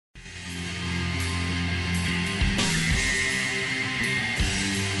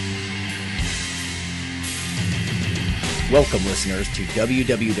Welcome, listeners, to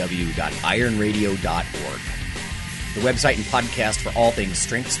www.ironradio.org, the website and podcast for all things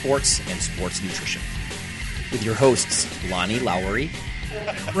strength sports and sports nutrition. With your hosts, Lonnie Lowery.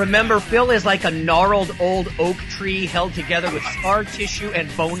 Remember, Phil is like a gnarled old oak tree held together with scar tissue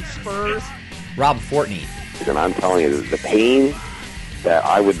and bone spurs. Rob Fortney. And I'm telling you, the pain that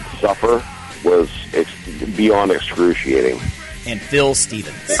I would suffer was beyond excruciating. And Phil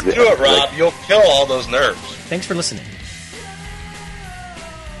Stevens. Do it, Rob. You'll kill all those nerves. Thanks for listening.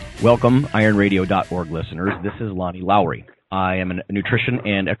 Welcome, ironradio.org listeners. This is Lonnie Lowery. I am a nutrition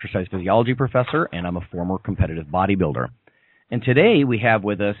and exercise physiology professor, and I'm a former competitive bodybuilder. And today we have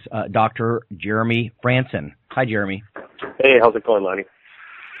with us Dr. Jeremy Frandsen. Hi, Jeremy. Hey, how's it going, Lonnie?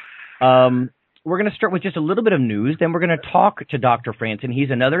 We're going to start with just a little bit of news, then we're going to talk to Dr. Frandsen.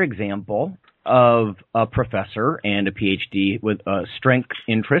 He's another example of a professor and a PhD with strength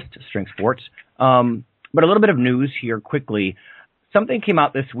interest, strength sports. But a little bit of news here quickly. Something came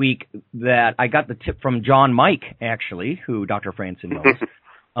out this week that I got the tip from John Mike, actually, who Dr. Frandsen knows.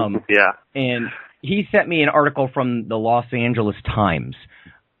 Yeah. And he sent me an article from the Los Angeles Times,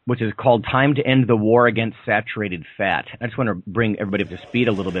 which is called Time to End the War Against Saturated Fat. I just want to bring everybody up to speed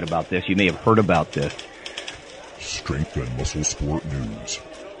a little bit about this. You may have heard about this. Strength and muscle sport news.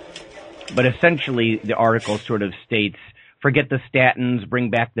 But essentially, the article sort of states, forget the statins, bring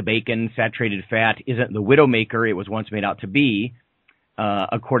back the bacon, saturated fat isn't the widowmaker it was once made out to be,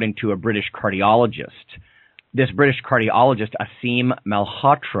 according to a British cardiologist. This British cardiologist, Aseem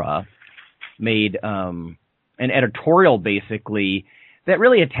Malhotra, made an editorial, basically, that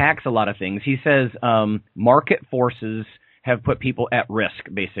really attacks a lot of things. He says market forces have put people at risk,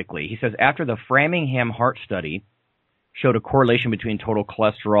 basically. He says after the Framingham Heart Study showed a correlation between total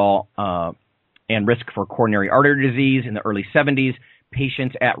cholesterol and risk for coronary artery disease in the early 70s,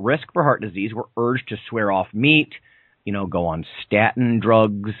 patients at risk for heart disease were urged to swear off meat, go on statin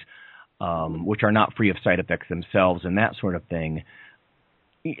drugs, which are not free of side effects themselves and that sort of thing.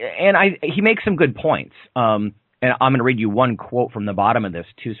 And he makes some good points. And I'm going to read you one quote from the bottom of this,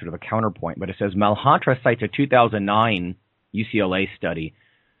 too, sort of a counterpoint. But it says, Malhotra cites a 2009 UCLA study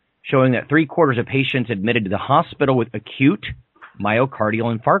showing that 3/4 of patients admitted to the hospital with acute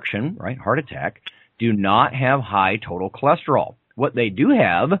myocardial infarction, right, heart attack, do not have high total cholesterol. What they do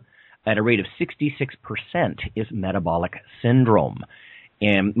have at a rate of 66% is metabolic syndrome.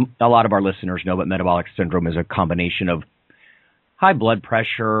 And a lot of our listeners know that metabolic syndrome is a combination of high blood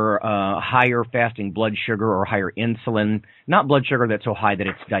pressure, higher fasting blood sugar or higher insulin, not blood sugar that's so high that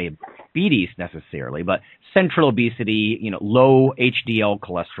it's diabetes necessarily, but central obesity, low HDL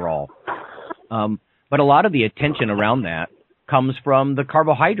cholesterol. But a lot of the attention around that comes from the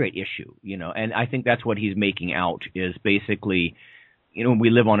carbohydrate issue, and I think that's what he's making out is basically, we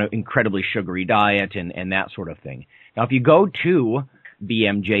live on an incredibly sugary diet and that sort of thing. Now, if you go to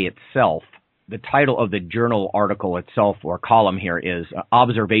BMJ itself, the title of the journal article itself or column here is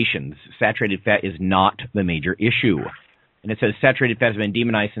Observations. Saturated fat is not the major issue. And it says saturated fat has been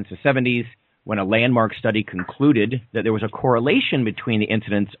demonized since the 70s when a landmark study concluded that there was a correlation between the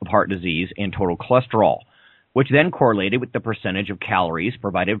incidence of heart disease and total cholesterol, which then correlated with the percentage of calories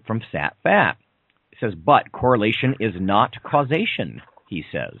provided from fat. It says, but correlation is not causation, he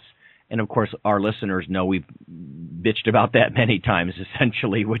says. And of course, our listeners know we've bitched about that many times,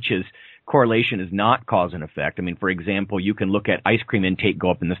 essentially, which is correlation is not cause and effect. I mean, for example, you can look at ice cream intake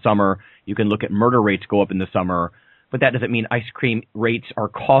go up in the summer. You can look at murder rates go up in the summer. But that doesn't mean ice cream rates are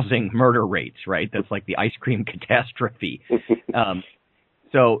causing murder rates, right? That's like the ice cream catastrophe. And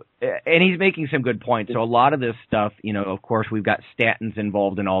he's making some good points. So a lot of this stuff, of course, we've got statins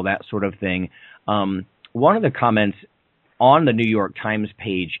involved and all that sort of thing. One of the comments on the New York Times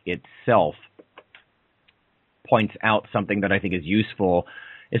page itself points out something that I think is useful.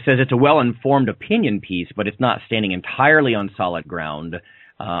 It says it's a well-informed opinion piece, but it's not standing entirely on solid ground.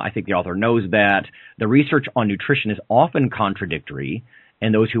 I think the author knows that. The research on nutrition is often contradictory,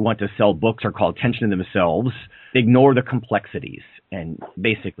 and those who want to sell books or call attention to themselves ignore the complexities. And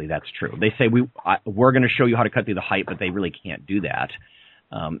basically that's true. They say, we're going to show you how to cut through the hype, but they really can't do that.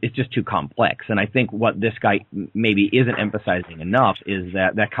 It's just too complex. And I think what this guy maybe isn't emphasizing enough is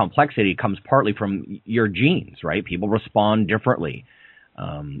that complexity comes partly from your genes, right? People respond differently.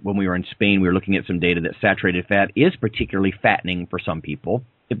 When we were in Spain, we were looking at some data that saturated fat is particularly fattening for some people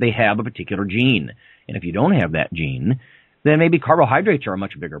if they have a particular gene. And if you don't have that gene, then maybe carbohydrates are a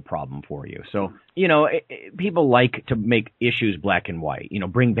much bigger problem for you. So, people like to make issues black and white,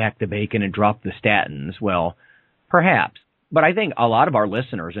 bring back the bacon and drop the statins. Well, perhaps. But I think a lot of our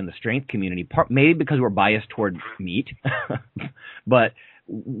listeners in the strength community, maybe because we're biased toward meat, but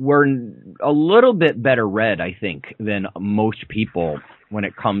we're a little bit better read, I think, than most people when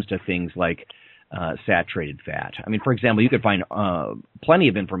it comes to things like saturated fat. I mean, for example, you could find plenty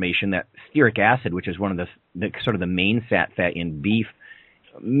of information that stearic acid, which is one of the sort of the main fat in beef,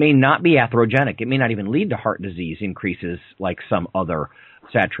 may not be atherogenic. It may not even lead to heart disease increases like some other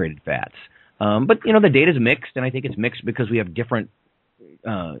saturated fats. But, the data is mixed, and I think it's mixed because we have different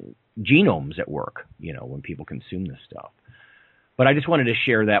genomes at work, when people consume this stuff. But I just wanted to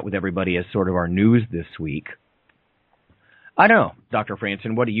share that with everybody as sort of our news this week. I don't know, Dr.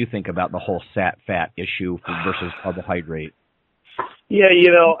 Franson, what do you think about the whole fat issue versus carbohydrate? Yeah,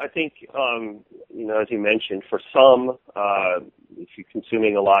 I think, as you mentioned, for some, if you're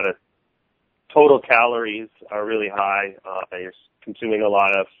consuming a lot of total calories are really high, you're consuming a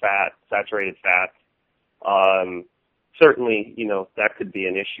lot of fat, saturated fat, certainly, that could be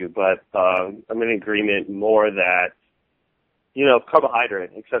an issue. But I'm in agreement more that,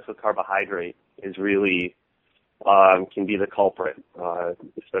 excessive carbohydrate is really can be the culprit,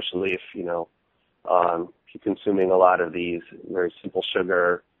 especially if, if you're consuming a lot of these very simple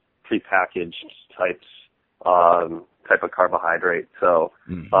sugar, prepackaged type of carbohydrate. So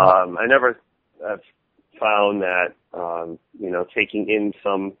I never have found that, taking in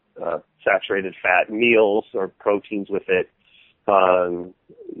some saturated fat meals or proteins with it,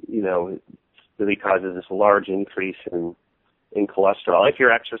 really causes this large increase in cholesterol. If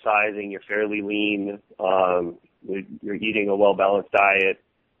you're exercising, you're fairly lean, you're eating a well-balanced diet,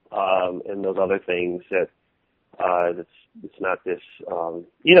 and those other things that it's not this,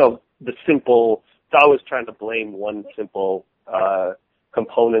 the simple, it's always trying to blame one simple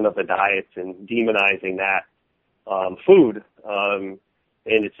component of the diet and demonizing that food, and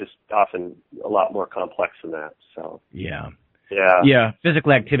it's just often a lot more complex than that. So yeah,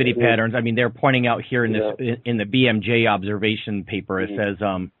 physical activity patterns. I mean, they're pointing out here in this in the BMJ observation paper. It says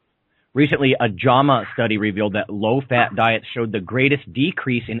recently a JAMA study revealed that low-fat diets showed the greatest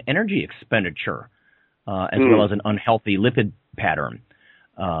decrease in energy expenditure, as well as an unhealthy lipid pattern,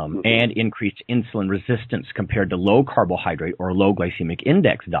 and increased insulin resistance compared to low carbohydrate or low glycemic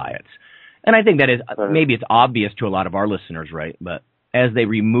index diets. And I think that is maybe it's obvious to a lot of our listeners, right? But as they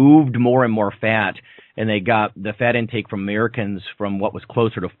removed more and more fat, and they got the fat intake from Americans from what was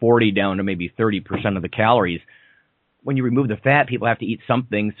closer to 40 down to maybe 30% of the calories. When you remove the fat, people have to eat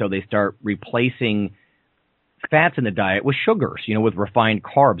something, so they start replacing fats in the diet with sugars, with refined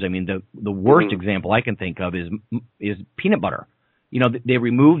carbs. I mean, the worst example I can think of is peanut butter. They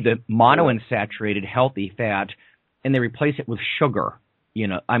remove the monounsaturated healthy fat, and they replace it with sugar. With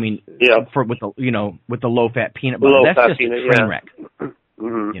the low fat peanut butter. That's just a train wreck.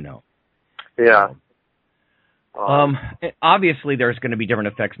 Yeah. Obviously, there's going to be different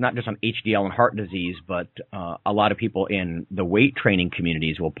effects, not just on HDL and heart disease, but a lot of people in the weight training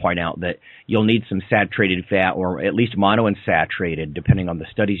communities will point out that you'll need some saturated fat, or at least monounsaturated, depending on the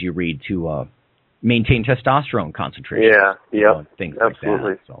studies you read, to maintain testosterone concentration. Yeah. Things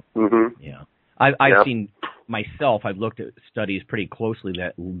absolutely. Like that. So, yeah. I've seen myself, I've looked at studies pretty closely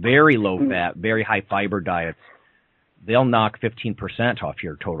that very low fat, very high fiber diets, they'll knock 15% off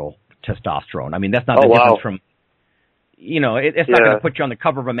your total testosterone. I mean, that's not the difference from, it's not going to put you on the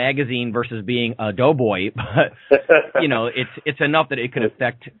cover of a magazine versus being a doughboy, but, it's enough that it could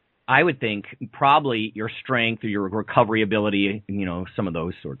affect, I would think, probably your strength or your recovery ability, some of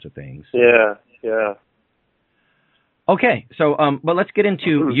those sorts of things. Yeah. Okay, so, but let's get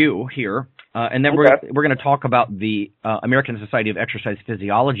into you here. And then we're going to talk about the American Society of Exercise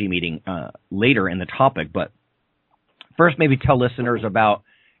Physiology meeting later in the topic. But first, maybe tell listeners about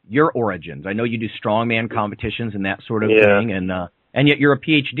your origins. I know you do strongman competitions and that sort of thing, and yet you're a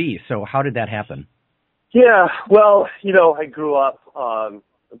PhD. So how did that happen? Yeah, well, I grew up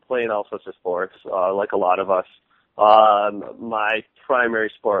playing all sorts of sports, like a lot of us. My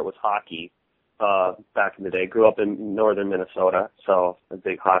primary sport was hockey back in the day. Grew up in northern Minnesota, so a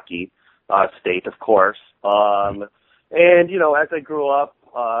big hockey state, of course. And, as I grew up,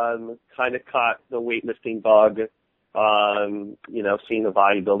 kind of caught the weightlifting bug, seeing the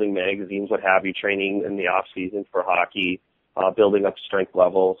bodybuilding magazines, what have you, training in the off season for hockey, building up strength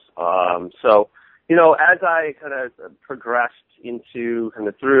levels. So, as I kind of progressed into kind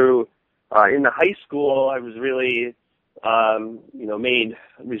of through, in the high school, I was really, made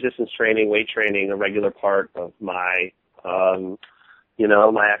resistance training, weight training a regular part of my,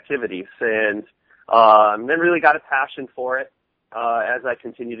 my activities, and then really got a passion for it as I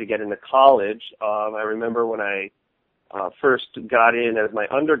continued to get into college. I remember when I first got in as my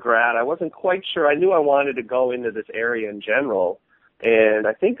undergrad, I wasn't quite sure. I knew I wanted to go into this area in general, and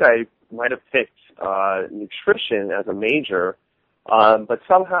I think I might have picked nutrition as a major, But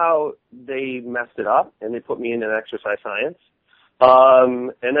somehow they messed it up and they put me in an exercise science.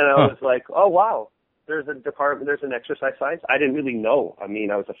 And then I was like, oh wow, there's a department, there's an exercise science. I didn't really know. I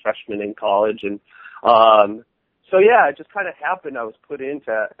mean, I was a freshman in college, and so yeah, it just kind of happened. I was put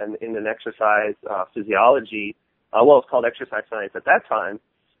into in an exercise physiology. Well, it's called exercise science at that time,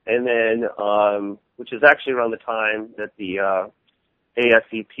 and then which is actually around the time that the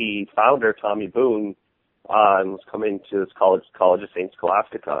ASEP founder Tommy Boone was coming to his College of St.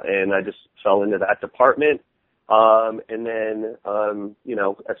 Scholastica, and I just fell into that department. And then, you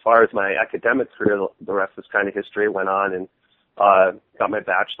know, as far as my academic career, the rest is kind of history. Went on and got my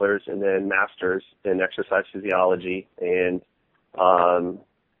bachelor's and then master's in exercise physiology, and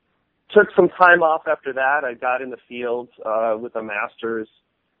took some time off after that. I got in the field with a master's.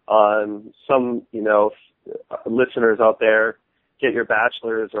 Some, you know, listeners out there, get your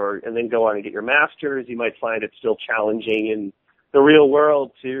bachelor's and then go on and get your master's. You might find it still challenging in the real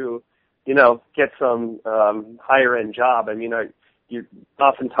world to, you know, get some higher end job. I mean, you're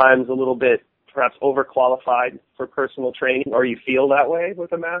oftentimes a little bit perhaps overqualified for personal training, or you feel that way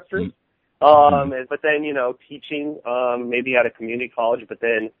with a master's. But then, you know, teaching maybe at a community college, but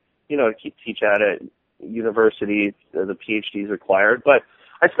then, you know, teach at a university, the PhD is required. But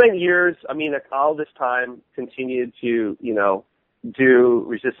I spent years, I mean, all this time continued to, you know, do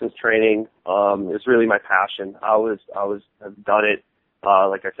resistance training. It's really my passion. I've done it,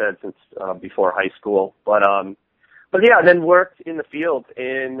 like I said, since before high school. But yeah, then worked in the field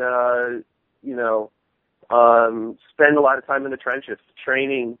and you know, spend a lot of time in the trenches,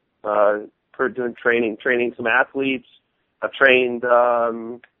 training, training some athletes. I've trained,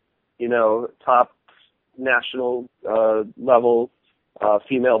 you know, top national level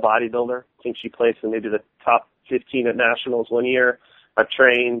female bodybuilder. I think she placed in maybe the top 15 at nationals one year. I've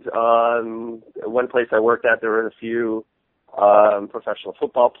trained, one place I worked at, there were a few professional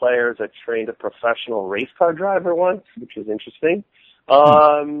football players. I trained a professional race car driver once, which was interesting.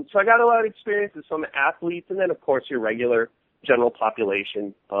 So I got a lot of experience with some athletes, and then of course your regular general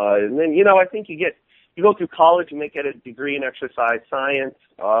population. And then, you know, I think you go through college, you may get a degree in exercise science,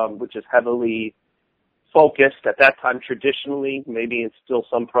 which is heavily focused at that time traditionally, maybe in still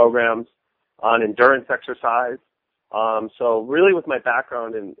some programs, on endurance exercise. So really with my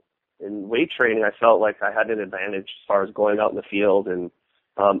background in weight training, I felt like I had an advantage as far as going out in the field and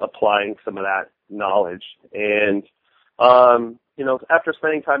applying some of that knowledge. And, you know, after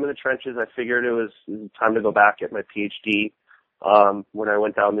spending time in the trenches, I figured it was time to go back, get my PhD. When I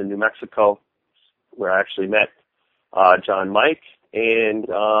went down to New Mexico, where I actually met John Mike, and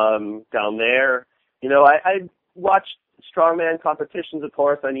down there, you know, I watched strongman competitions, of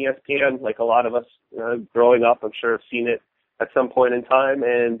course, on ESPN, like a lot of us growing up. I'm sure have seen it at some point in time.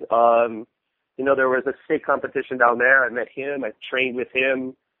 And, you know, there was a state competition down there. I met him. I trained with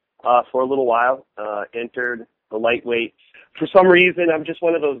him for a little while, entered the lightweight. For some reason, I'm just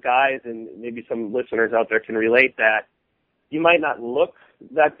one of those guys, and maybe some listeners out there can relate, that you might not look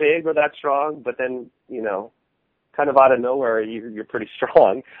that big or that strong, but then, you know, kind of out of nowhere, you're pretty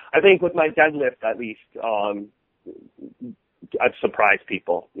strong. I think with my deadlift, at least, I've surprised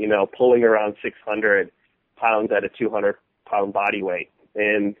people, you know, pulling around 600 pounds at a 200-pound body weight.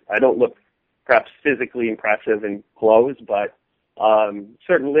 And I don't look perhaps physically impressive in clothes, but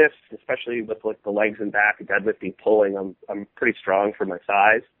certain lifts, especially with like the legs and back, deadlifting, pulling, I'm pretty strong for my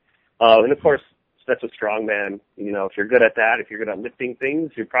size. And of course, that's a strongman. You know, if you're good at that, if you're good at lifting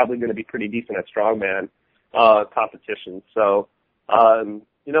things, you're probably going to be pretty decent at strongman competitions. So,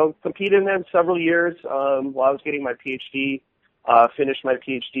 you know, competed in them several years while I was getting my PhD. Finished my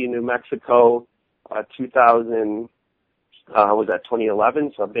PhD in New Mexico,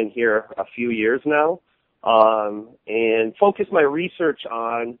 2011, so I've been here a few years now, and focused my research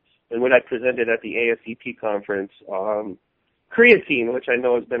on, and when I presented at the ASEP conference, creatine, which I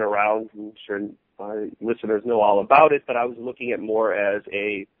know has been around. I'm sure listeners know all about it, but I was looking at more as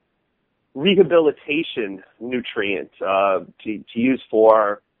a rehabilitation nutrient to use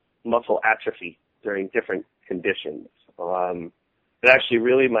for muscle atrophy during different conditions. But actually,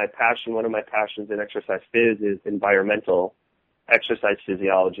 really, my passion, one of my passions in exercise phys, is environmental exercise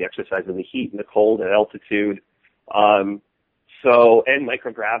physiology, exercise in the heat and the cold and altitude, and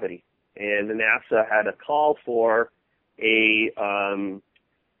microgravity. And the NASA had a call for a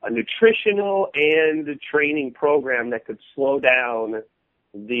nutritional and training program that could slow down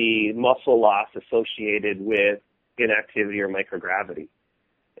the muscle loss associated with inactivity or microgravity.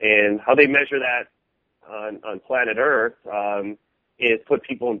 And how they measure that on planet Earth is put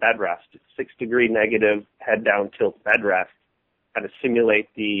people in bed rest, 6-degree negative head down tilt bed rest, kind of simulate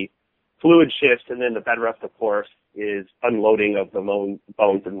the fluid shift, and then the bed rest, of course, is unloading of the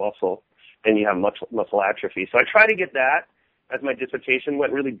bones and muscle, and you have muscle atrophy. So I try to get that as my dissertation.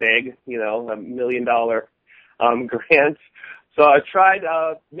 Went really big, $1 million grant. So I tried,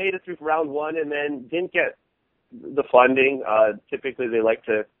 made it through round one, and then didn't get the funding. Typically, they like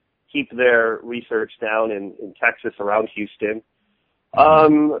to keep their research down in Texas around Houston.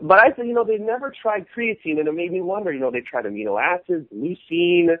 But I said, they never tried creatine, and it made me wonder, they tried amino acids,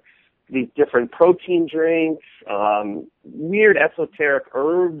 leucine, these different protein drinks, weird esoteric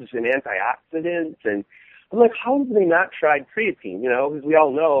herbs and antioxidants, and I'm like, how have they not tried creatine? Because we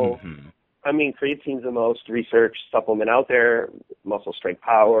all know, creatine's the most researched supplement out there, muscle strength,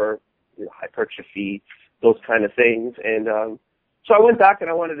 power, hypertrophy, those kind of things. And so I went back and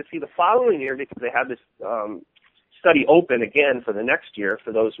I wanted to see the following year because they had this study open again for the next year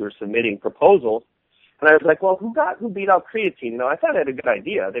for those who are submitting proposals. And I was like, well, who beat out creatine? I thought I had a good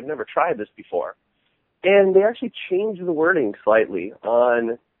idea. They've never tried this before. And they actually changed the wording slightly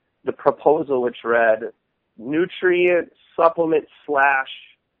on the proposal, which read nutrient supplement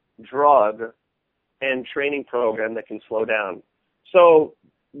 / drug and training program that can slow down. So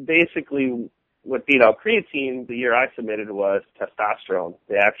basically what beat out creatine the year I submitted was testosterone.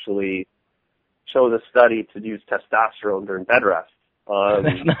 They actually chose a study to use testosterone during bed rest.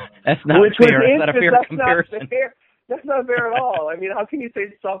 That's not fair. That's not a fair comparison. That's not fair at all. How can you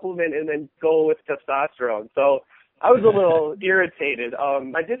say supplement and then go with testosterone? So I was a little irritated.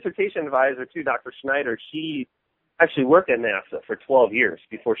 My dissertation advisor, too, Dr. Schneider, she actually worked at NASA for 12 years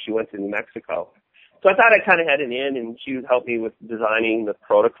before she went to New Mexico. So I thought I kind of had an in, and she would help me with designing the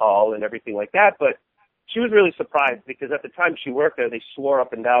protocol and everything like that. But she was really surprised because at the time she worked there, they swore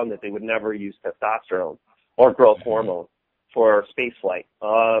up and down that they would never use testosterone or growth hormone for spaceflight.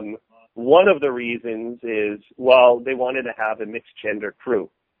 One of the reasons is, they wanted to have a mixed gender crew,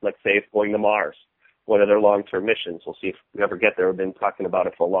 like say if going to Mars, one of their long-term missions. We'll see if we ever get there. We've been talking about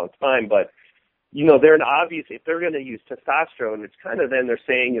it for a long time, but they're an obvious, if they're going to use testosterone, it's kind of then they're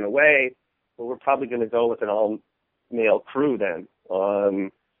saying in a way, well, we're probably going to go with an all-male crew then.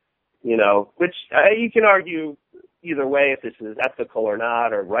 Which you can argue either way if this is ethical or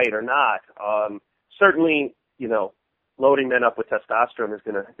not, or right or not. Certainly, loading men up with testosterone is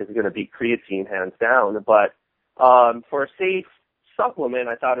going to beat creatine hands down. But for a safe supplement,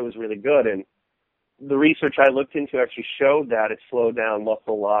 I thought it was really good. And the research I looked into actually showed that it slowed down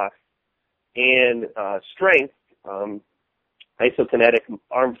muscle loss and strength, isokinetic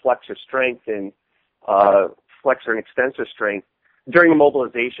arm flexor strength and flexor and extensor strength during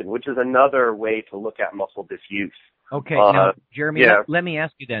immobilization, which is another way to look at muscle disuse. Okay, now, Jeremy, let me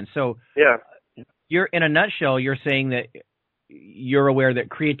ask you then. So, you're in a nutshell, you're saying that you're aware that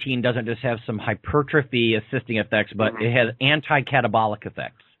creatine doesn't just have some hypertrophy assisting effects, but it has anti-catabolic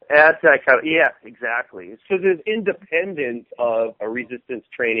effects. Yeah, exactly. It's because it's independent of a resistance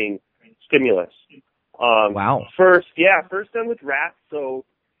training stimulus. Wow. First done with rats. So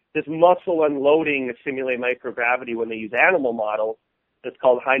this muscle unloading to simulate microgravity when they use animal models, it's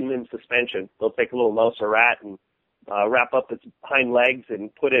called hind limb suspension. They'll take a little mouse or rat and wrap up its hind legs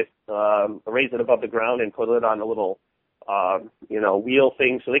and put it, raise it above the ground and put it on a little, wheel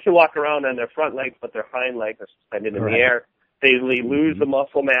thing. So they can walk around on their front legs, but their hind legs are suspended in the air. They lose the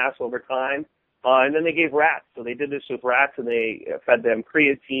muscle mass over time. And then they gave rats. So they did this with rats, and they fed them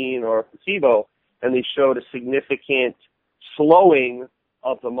creatine or placebo, and they showed a significant slowing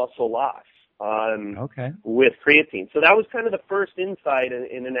of the muscle loss with creatine. So that was kind of the first insight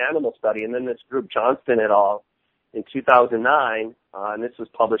in an animal study. And then this group, Johnston et al., in 2009, and this was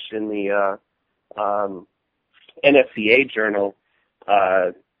published in the NSCA journal,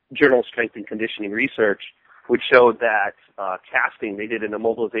 Journal of Strength and Conditioning Research, which showed that casting, they did an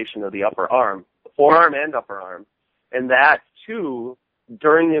immobilization of the upper arm, forearm and upper arm, and that, too,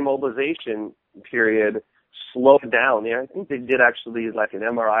 during the immobilization period, slowed down. I think they did actually like an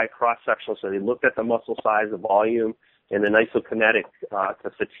MRI cross-sectional, so they looked at the muscle size, the volume, and an isokinetic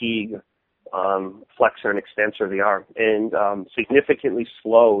to fatigue flexor and extensor of the arm, and significantly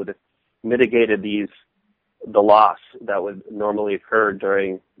mitigated the loss that would normally occur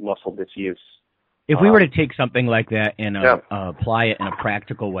during muscle disuse. If we were to take something like that and apply it in a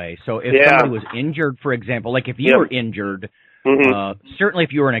practical way, so if somebody was injured, for example, like if you were injured, certainly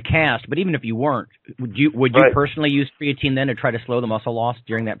if you were in a cast, but even if you weren't, would you personally use creatine then to try to slow the muscle loss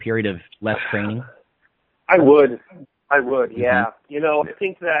during that period of less training? I would, yeah. I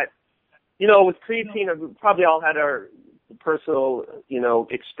think that, with creatine, we probably all had our personal,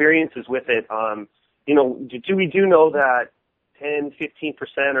 experiences with it. We do know that 10, 15%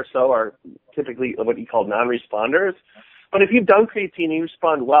 or so are typically what you call non-responders. But if you've done creatine and you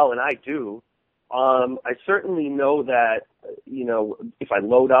respond well, and I do, I certainly know that, if I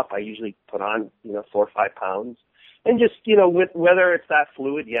load up, I usually put on, 4 or 5 pounds. And just, with whether it's that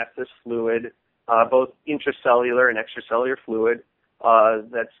fluid, yes, there's fluid, both intracellular and extracellular fluid,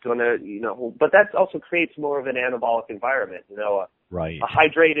 that's going to, but that also creates more of an anabolic environment. Right. A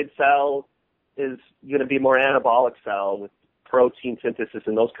hydrated cell is going to be more anabolic cell with protein synthesis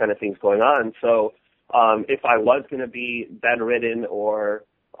and those kind of things going on. So, if I was going to be bedridden or,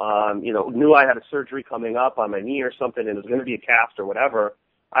 knew I had a surgery coming up on my knee or something and it was going to be a cast or whatever,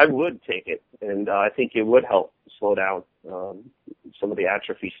 I would take it. And I think it would help slow down some of the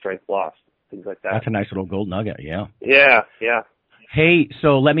atrophy, strength loss, things like that. That's a nice little gold nugget, yeah. Yeah, yeah. Hey,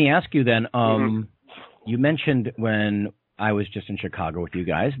 so let me ask you then, you mentioned when I was just in Chicago with you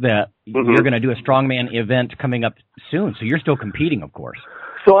guys that you're going to do a strongman event coming up soon. So you're still competing, of course.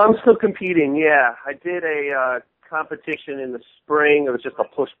 So I'm still competing, yeah. I did a competition in the spring. It was just a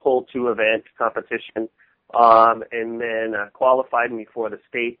push-pull 2 event competition. And then qualified me for the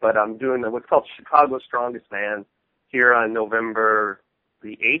state. But I'm doing what's called Chicago Strongest Man here on November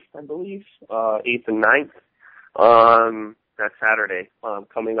the 8th, I believe, 8th and 9th. That Saturday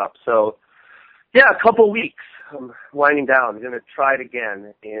coming up. So, yeah, a couple weeks. I'm winding down. I'm going to try it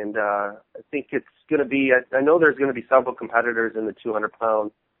again. And I think it's going to be, I know there's going to be several competitors in the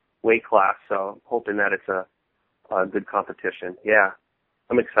 200-pound weight class, so I'm hoping that it's a good competition. Yeah,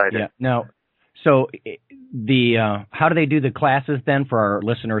 I'm excited. Yeah. Now, so how do they do the classes then for our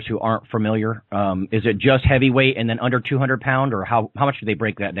listeners who aren't familiar? Is it just heavyweight and then under 200 pound, or how much do they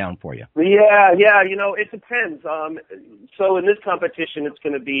break that down for you? Yeah, it depends. So in this competition, it's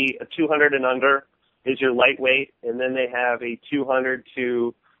going to be a 200 and under is your lightweight, and then they have a 200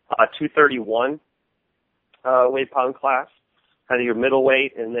 to 231 weight pound class, kind of your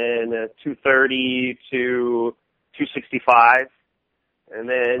middleweight, and then a 230 to 265. And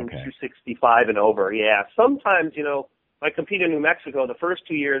then 265 and over, yeah. Sometimes, I competed in New Mexico. The first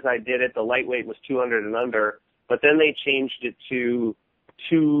 2 years I did it, the lightweight was 200 and under, but then they changed it to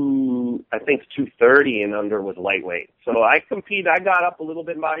 230 and under was lightweight. So I got up a little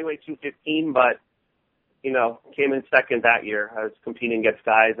bit in bodyweight, 215, but, came in second that year. I was competing against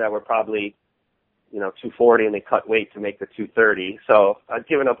guys that were probably, 240 and they cut weight to make the 230. So I've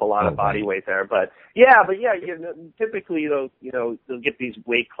given up a lot of body weight there, but typically they'll get these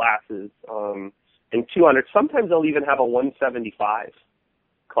weight classes, in 200. Sometimes they'll even have a 175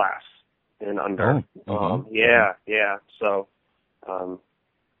 class and under. Yeah. So,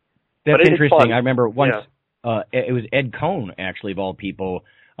 that's interesting. I remember once, it was Ed Cohn, actually, of all people,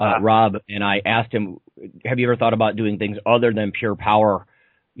 Rob, and I asked him, have you ever thought about doing things other than pure power,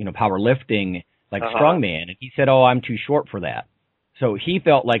 powerlifting, like strongman? And he said, I'm too short for that. So he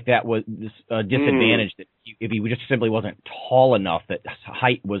felt like that was a disadvantage, that if he just simply wasn't tall enough, that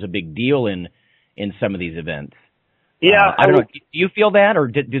height was a big deal in some of these events. Yeah. I don't know. Do you feel that, or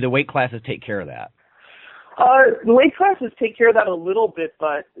do the weight classes take care of that? The weight classes take care of that a little bit,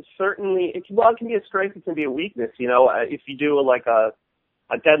 but certainly it can be a strength, it can be a weakness. If you do like a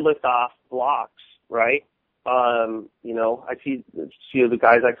deadlift off blocks, right? I see the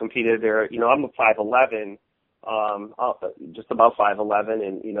guys I competed there, I'm a 5'11", just about 5'11",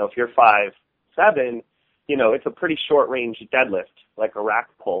 and, if you're 5'7", it's a pretty short range deadlift, like a rack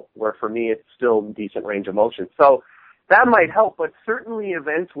pull, where for me it's still decent range of motion. So that might help, but certainly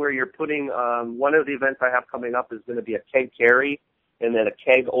events where you're putting, one of the events I have coming up is going to be a keg carry and then a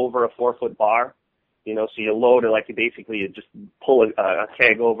keg over a 4-foot bar. So you load it, like you just pull a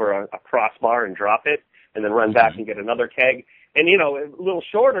keg over a crossbar and drop it, and then run back and get another keg. And, a little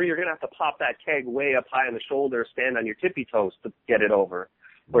shorter, you're going to have to pop that keg way up high on the shoulder, stand on your tippy toes to get it over.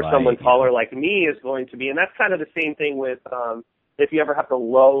 Where someone taller like me is going to be, and that's kind of the same thing with, if you ever have to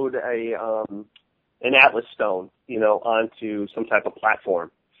load an Atlas stone, onto some type of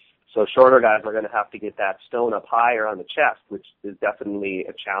platform. So shorter guys are going to have to get that stone up higher on the chest, which is definitely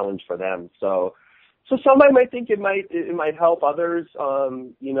a challenge for them. So somebody might think it might help. Others, I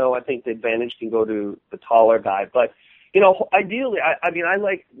think the advantage can go to the taller guy. But, ideally, I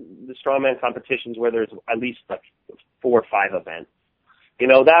like the strongman competitions where there's at least like 4 or 5 events.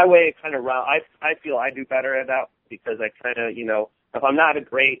 That way it kind of I feel I do better at that because I kind of, if I'm not a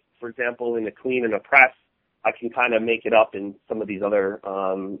great, for example, in the clean and a press, I can kind of make it up in some of these other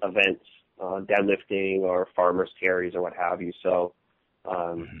events, deadlifting or farmer's carries or what have you. So,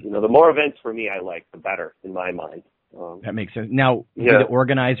 the more events for me I like, the better in my mind. That makes sense. Now, do the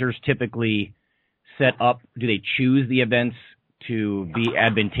organizers typically set up, do they choose the events to be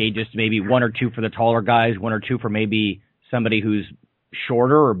advantageous, maybe 1 or 2 for the taller guys, 1 or 2 for maybe somebody who's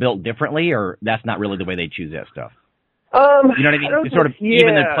shorter or built differently, or that's not really the way they choose that stuff? You know what I mean? It's sort of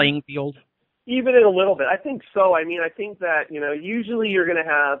even the playing field. Even in a little bit. I think so. I mean, I think that, usually you're going to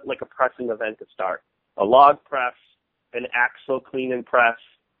have like a pressing event to start. A log press, an axle clean and press,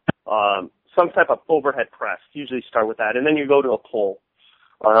 some type of overhead press. Usually start with that. And then you go to a pull.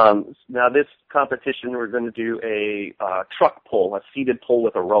 Now this competition, we're going to do a truck pull, a seated pull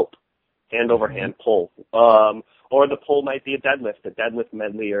with a rope, hand over hand pull. Or the pull might be a deadlift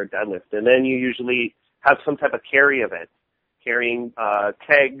medley or a deadlift. And then you usually have some type of carry event, carrying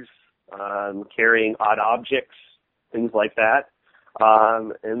kegs, carrying odd objects, things like that.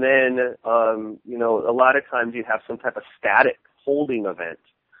 And then, a lot of times you have some type of static holding event.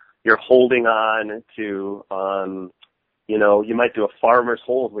 You're holding on to, you might do a farmer's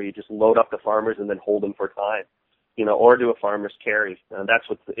hold where you just load up the farmers and then hold them for time, or do a farmer's carry. That's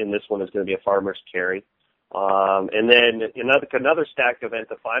what in this one is going to be, a farmer's carry. And then another stacked event,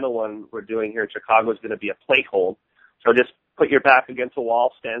 the final one we're doing here in Chicago, is going to be a plate hold. So just put your back against the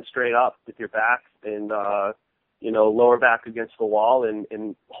wall, stand straight up with your back and, lower back against the wall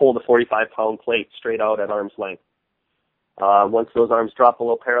and hold a 45-pound plate straight out at arm's length. Once those arms drop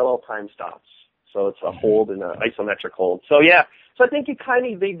below parallel, time stops. So it's a hold and an isometric hold. So yeah, so I think they kind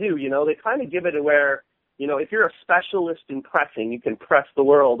of give it where, if you're a specialist in pressing, you can press the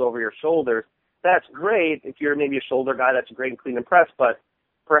world over your shoulders. That's great. If you're maybe a shoulder guy, that's great and clean and press, but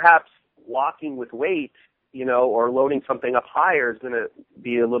perhaps walking with weight, or loading something up higher is going to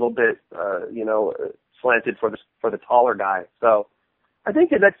be a little bit, slanted for the taller guy. So I think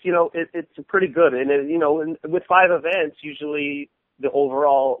that's, it's pretty good. And, with 5 events, usually the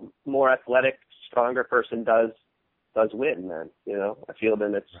overall more athletic, stronger person does win then, I feel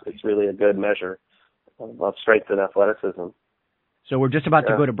then it's really a good measure of strength and athleticism. So we're just about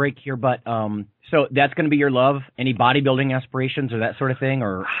to go to break here, but so that's going to be your love? Any bodybuilding aspirations or that sort of thing,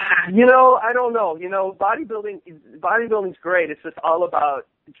 or? I don't know. Bodybuilding's great. It's just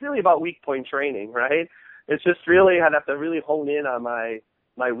it's really about weak point training, right? It's just really, I'd have to really hone in on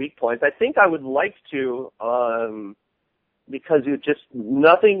my weak points. I think I would like to, because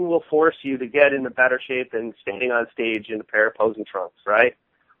nothing will force you to get into better shape than standing on stage in a pair of posing trunks, right?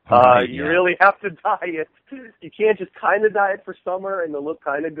 You really have to diet. You can't just kind of diet for summer and look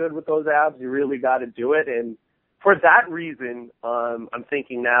kind of good with those abs. You really got to do it. And for that reason, I'm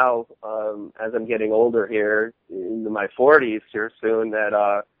thinking now, as I'm getting older here, into my 40s here soon,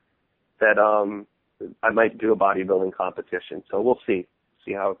 that I might do a bodybuilding competition. So we'll see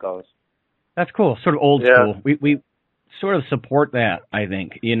how it goes. That's cool. Sort of old school. We sort of support that, I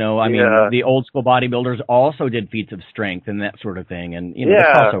think. The old school bodybuilders also did feats of strength and that sort of thing, and the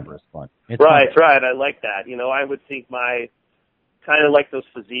crossover is fun. It's right. fun. I like that. I would think my kind of like those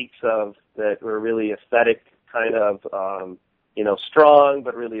physiques that were really aesthetic, kind of strong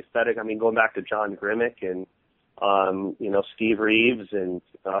but really aesthetic. I mean, going back to John Grimmick and Steve Reeves and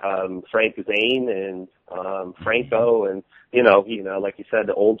Frank Zane and Franco, and like you said,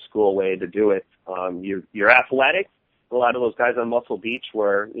 the old school way to do it. You're athletic. A lot of those guys on Muscle Beach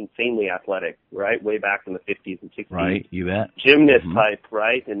were insanely athletic, right? Way back in the 50s and 60s. Right, you bet. Gymnast type,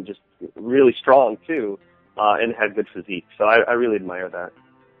 right? And just really strong, too, and had good physique. So I really admire that.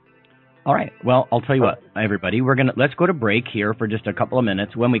 All right. Well, I'll tell you what, everybody. Let's go to break here for just a couple of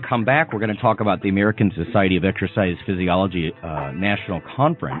minutes. When we come back, we're going to talk about the American Society of Exercise Physiology National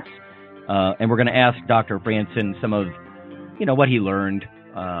Conference. And we're going to ask Dr. Franson some of, what he learned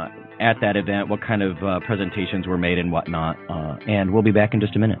at that event, what kind of presentations were made and whatnot. And we'll be back in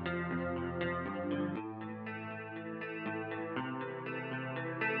just a minute.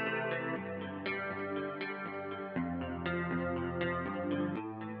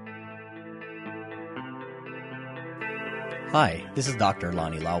 Hi, this is Dr.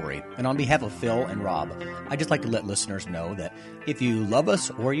 Lonnie Lowry, and on behalf of Phil and Rob, I'd just like to let listeners know that if you love us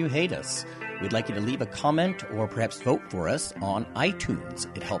or you hate us, we'd like you to leave a comment or perhaps vote for us on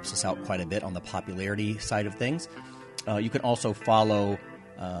iTunes. It helps us out quite a bit on the popularity side of things. You can also follow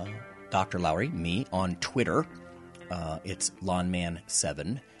Dr. Lowry, me, on Twitter. It's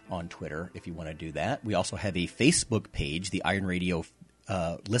Lawnman7 on Twitter if you want to do that. We also have a Facebook page, the Iron Radio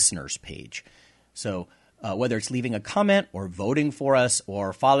listeners page. So whether it's leaving a comment or voting for us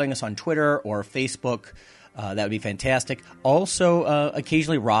or following us on Twitter or Facebook, that would be fantastic. Also,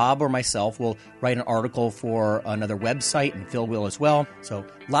 occasionally Rob or myself will write an article for another website, and Phil will as well. So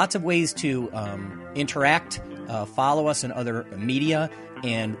lots of ways to interact, follow us in other media,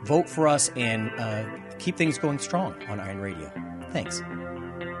 and vote for us and keep things going strong on Iron Radio. Thanks.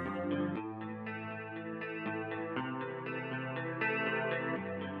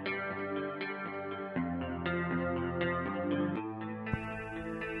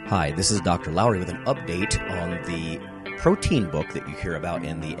 Hi, this is Dr. Lowry with an update on the protein book that you hear about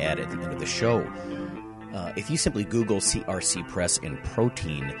in the ad at the end of the show, if you simply Google CRC Press and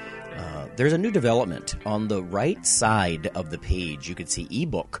protein, there's a new development. On the right side of the page, you can see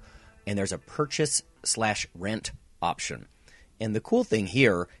ebook, and there's a purchase/rent option. And the cool thing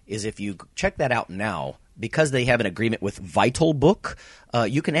here is if you check that out now, because they have an agreement with VitalBook,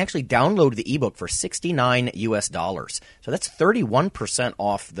 you can actually download the ebook for $69 US. So that's 31%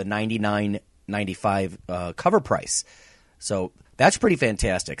 off the $99.95 cover price. So that's pretty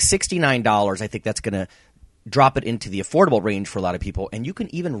fantastic. $69, I think that's going to drop it into the affordable range for a lot of people, and you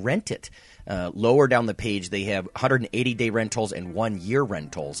can even rent it. Lower down the page, they have 180-day rentals and 1-year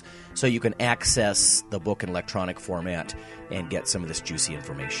rentals, so you can access the book in electronic format and get some of this juicy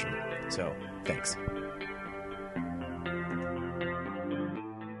information. So, thanks.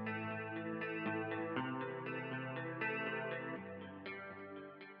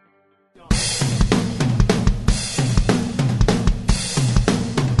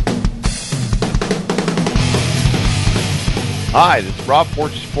 Hi, this is Rob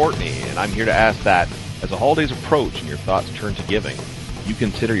Fortney, and I'm here to ask that, as the holidays approach and your thoughts turn to giving, you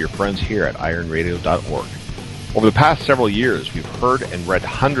consider your friends here at ironradio.org. Over the past several years, we've heard and read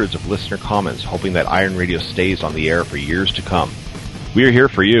hundreds of listener comments hoping that Iron Radio stays on the air for years to come. We are here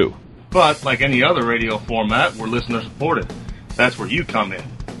for you. But, like any other radio format, we're listener supported. That's where you come in.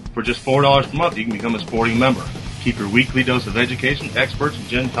 For just $4 per month, you can become a supporting member. Keep your weekly dose of education, experts, and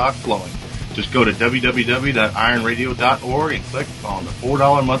Gen Talk flowing. Just go to www.ironradio.org and click on the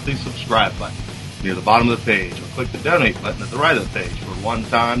 $4 monthly subscribe button near the bottom of the page, or click the donate button at the right of the page for a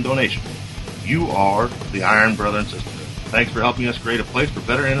one-time donation. You are the Iron Brother and Sisterhood. Thanks for helping us create a place for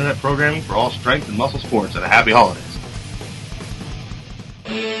better internet programming for all strength and muscle sports, and a happy holidays.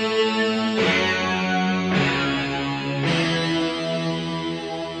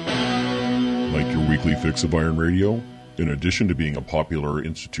 Like your weekly fix of Iron Radio? In addition to being a popular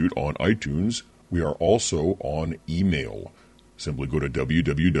institute on iTunes, we are also on email. Simply go to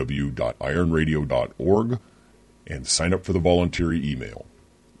www.ironradio.org and sign up for the voluntary email.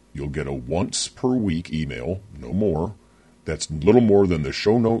 You'll get a once-per-week email, no more, that's little more than the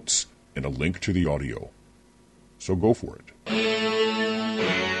show notes and a link to the audio. So go for it.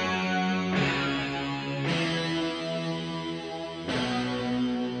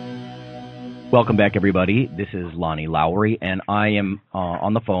 Welcome back, everybody. This is Lonnie Lowery, and I am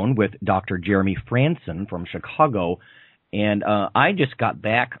on the phone with Dr. Jeremy Frandsen from Chicago. And I just got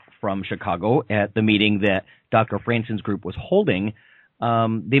back from Chicago at the meeting that Dr. Frandsen's group was holding,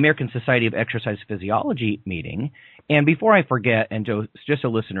 the American Society of Exercise Physiology meeting. And before I forget, and just so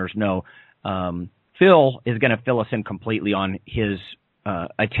listeners know, Phil is going to fill us in completely on his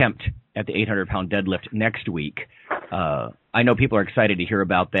attempt at the 800-pound deadlift next week. I know people are excited to hear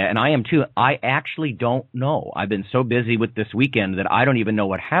about that, and I am too. I actually don't know. I've been so busy with this weekend that I don't even know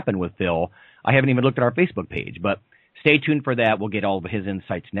what happened with Phil. I haven't even looked at our Facebook page, but stay tuned for that. We'll get all of his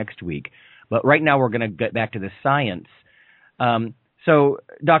insights next week. But right now we're going to get back to the science. So,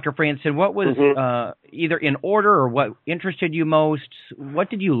 Dr. Frandsen, what was either in order or what interested you most? What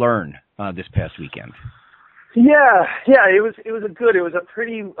did you learn this past weekend? Yeah, it was a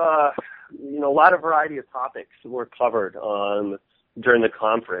pretty, a lot of variety of topics were covered during the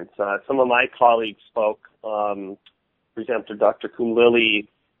conference. Some of my colleagues spoke, for example, Dr. Kuhn Lilly,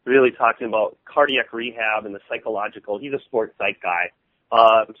 really talking about cardiac rehab and the psychological. He's a sports psych guy.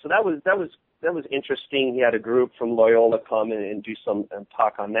 So that was interesting. He had a group from Loyola come and do some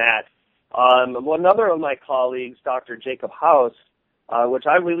talk on that. Another of my colleagues, Dr. Jacob House, which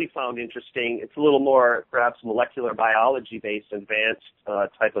I really found interesting. It's a little more perhaps molecular biology-based, advanced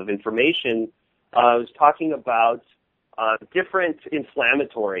type of information. I was talking about different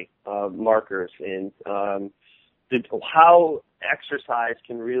inflammatory markers and how exercise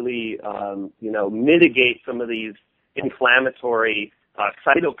can really, mitigate some of these inflammatory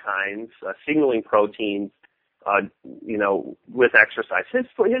cytokines, signaling proteins, with exercise. His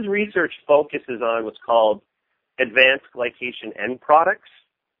research focuses on what's called advanced glycation end products.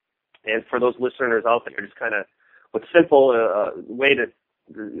 And for those listeners out there, just kind of what's simple way to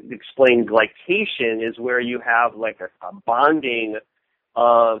explain glycation is where you have like a bonding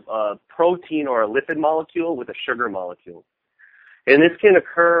of a protein or a lipid molecule with a sugar molecule. And this can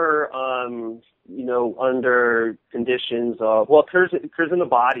occur, under conditions of, it occurs in the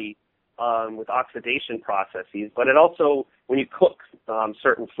body with oxidation processes, but it also, when you cook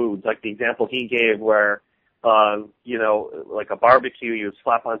certain foods, like the example he gave where, like a barbecue, you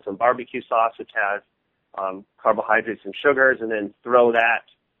slap on some barbecue sauce, which has carbohydrates and sugars, and then throw that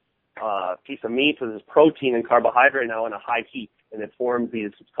piece of meat with this protein and carbohydrate now in a high heat, and it forms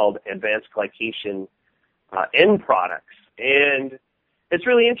these, it's called advanced glycation end products. And it's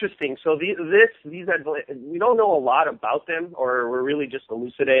really interesting. So these we don't know a lot about them, or we're really just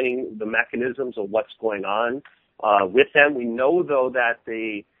elucidating the mechanisms of what's going on with them. We know, though, that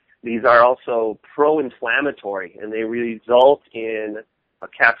these are also pro-inflammatory, and they result in a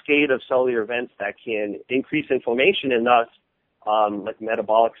cascade of cellular events that can increase inflammation and thus, like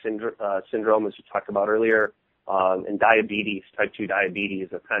metabolic syndrome, as we talked about earlier, and diabetes, type 2 diabetes,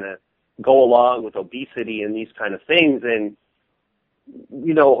 that kind of go along with obesity and these kind of things. And,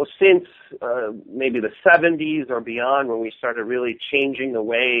 you know, since maybe the 70s or beyond, when we started really changing the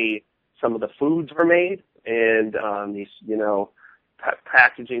way some of the foods were made and these, you know,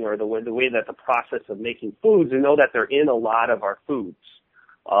 packaging or the way that the process of making foods, we know that they're in a lot of our foods,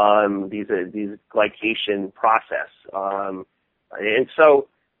 these glycation process. And so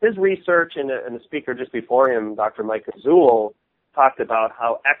his research and the speaker just before him, Dr. Mike Azul, talked about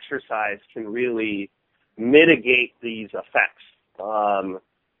how exercise can really mitigate these effects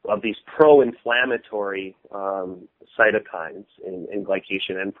of these pro-inflammatory cytokines in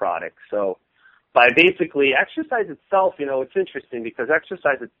glycation end products. So by basically exercise itself, you know, it's interesting because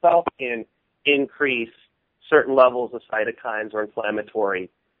exercise itself can increase certain levels of cytokines or inflammatory,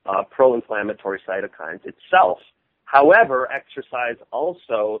 pro-inflammatory cytokines itself. However, exercise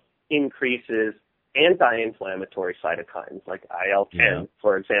also increases anti-inflammatory cytokines like IL-10,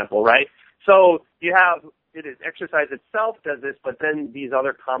 for example, right? So you have, exercise itself does this, but then these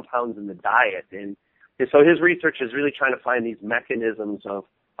other compounds in the diet. And so his research is really trying to find these mechanisms of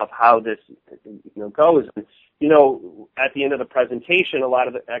how this, you know, goes. And, you know, at the end of the presentation, a lot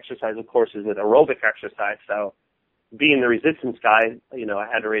of the exercise, of course, is an aerobic exercise. So being the resistance guy, you know, I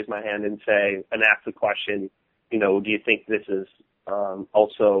had to raise my hand and ask the question, you know, do you think this is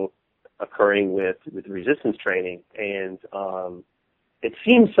also occurring with resistance training? And it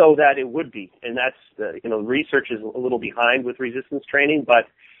seems so that it would be, and that's you know, research is a little behind with resistance training, but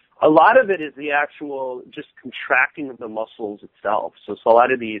a lot of it is the actual just contracting of the muscles itself. So a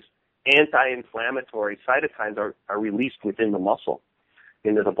lot of these anti-inflammatory cytokines are released within the muscle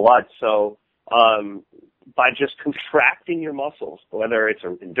into the blood. So by just contracting your muscles, whether it's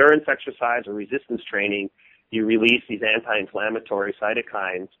an endurance exercise or resistance training, you release these anti-inflammatory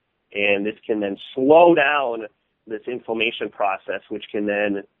cytokines, and this can then slow down this inflammation process, which can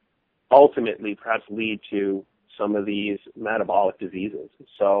then ultimately perhaps lead to some of these metabolic diseases.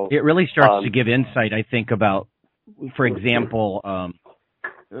 So it really starts to give insight, I think, about, for example,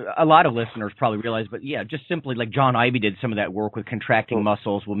 a lot of listeners probably realize, but yeah, just simply like John Ivey did some of that work with contracting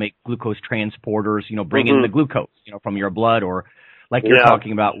muscles, will make glucose transporters, you know, bring in the glucose, you know, from your blood, or like you're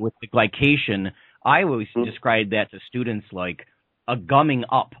talking about with the glycation. I always describe that to students like a gumming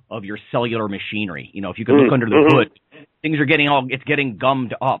up of your cellular machinery. You know, if you can look under the hood, things are it's getting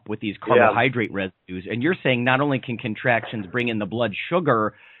gummed up with these carbohydrate residues. And you're saying not only can contractions bring in the blood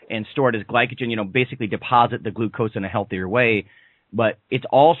sugar and store it as glycogen, you know, basically deposit the glucose in a healthier way, but it's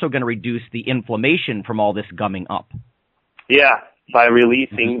also going to reduce the inflammation from all this gumming up. Yeah, by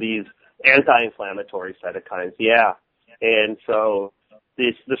releasing these anti-inflammatory cytokines. Yeah. And so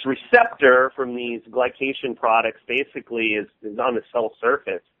this receptor from these glycation products basically is on the cell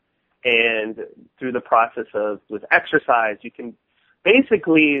surface. And through the process with exercise, you can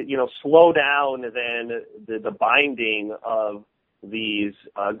basically, you know, slow down then the binding of these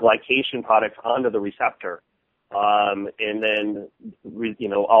glycation products onto the receptor. And then, you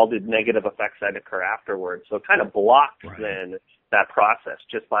know, all the negative effects that occur afterwards. So it kind of blocks then that process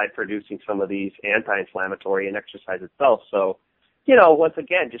just by producing some of these anti-inflammatory and exercise itself. So, you know, once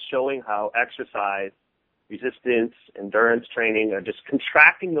again, just showing how exercise, resistance, endurance training, or just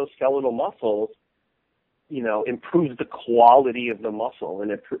contracting those skeletal muscles, you know, improves the quality of the muscle,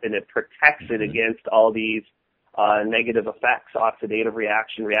 and it protects it against all these negative effects, oxidative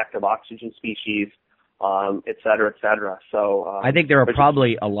reaction, reactive oxygen species, et cetera, et cetera. So I think there are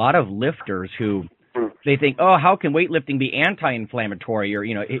probably a lot of lifters who they think, oh, how can weightlifting be anti-inflammatory? Or,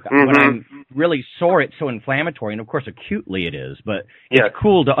 you know, when I'm really sore, it's so inflammatory. And, of course, acutely it is. But it's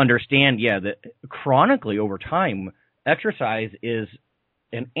cool to understand, that chronically over time, exercise is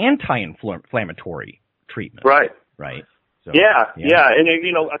an anti-inflammatory treatment. Right. Right. So, yeah. And,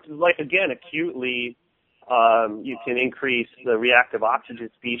 you know, like, again, acutely, you can increase the reactive oxygen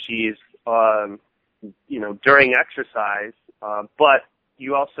species, you know, during exercise, but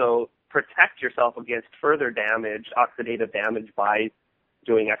you also protect yourself against further damage, oxidative damage, by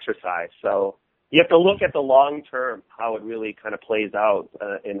doing exercise. So you have to look at the long term, how it really kind of plays out,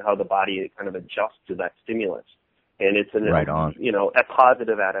 and how the body kind of adjusts to that stimulus. And it's you know, a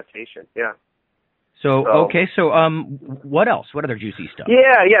positive adaptation. Yeah. So what else? What other juicy stuff?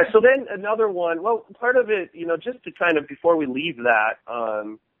 Yeah. So then another one. Well, part of it, just to kind of before we leave that,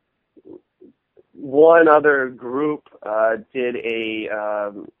 one other group did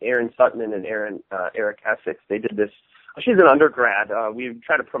Erin Sutman and Eric Essex. They did this. She's an undergrad. We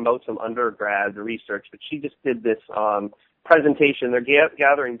try to promote some undergrad research, but she just did this presentation. They're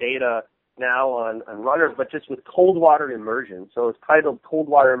gathering data now on runners, but just with cold water immersion. So it's titled "Cold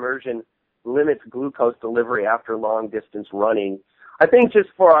Water Immersion Limits Glucose Delivery After Long Distance Running." I think just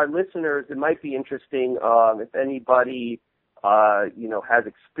for our listeners, it might be interesting if anybody has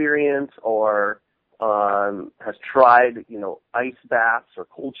experience or has tried ice baths or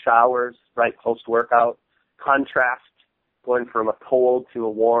cold showers right post workout. Contrast going from a cold to a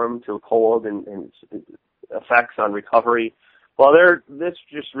warm to a cold and effects on recovery. Well, this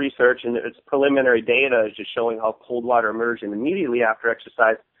just research and its preliminary data is just showing how cold water immersion immediately after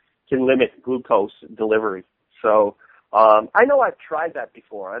exercise can limit glucose delivery. So I know I've tried that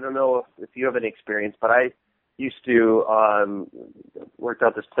before. I don't know if you have any experience, but I used to work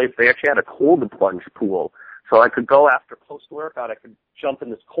out this place. They actually had a cold plunge pool. So I could go after post-workout. I could jump in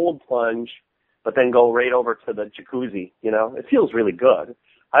this cold plunge, but then go right over to the jacuzzi. It feels really good.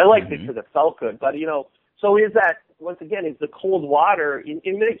 I liked it because it felt good. But, so is that, once again, is the cold water, you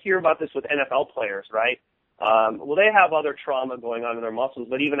may hear about this with NFL players, right? Well, they have other trauma going on in their muscles,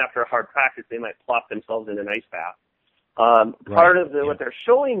 but even after a hard practice, they might plop themselves in an ice bath. Part of what they're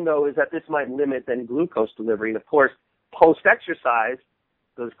showing, though, is that this might limit then glucose delivery. And, of course, post-exercise,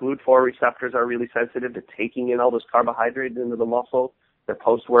 those GLUT4 receptors are really sensitive to taking in all those carbohydrates into the muscle. The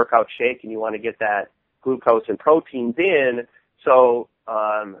post-workout shake, and you want to get that glucose and proteins in. So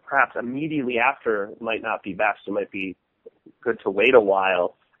perhaps immediately after might not be best. It might be good to wait a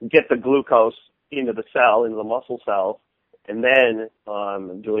while, get the glucose into the cell, into the muscle cells, and then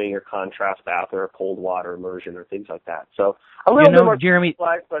doing your contrast bath or a cold water immersion or things like that. So a little bit more, Jeremy,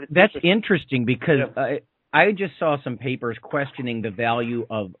 that's interesting because I just saw some papers questioning the value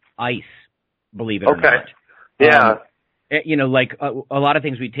of ice, believe it or not. Yeah. Like a lot of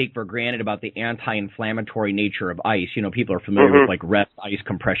things we take for granted about the anti-inflammatory nature of ice. People are familiar with like rest ice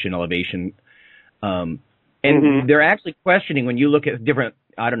compression elevation. And they're actually questioning when you look at different,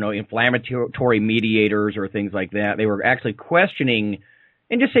 inflammatory mediators or things like that. They were actually questioning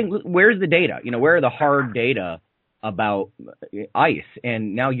and just saying, where's the data? Where are the hard data about ice?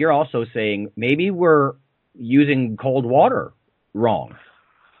 And now you're also saying maybe we're using cold water wrong.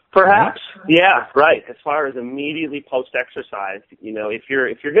 Perhaps, yeah, right. As far as immediately post-exercise, if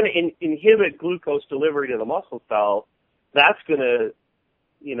you're going to inhibit glucose delivery to the muscle cell, that's going to,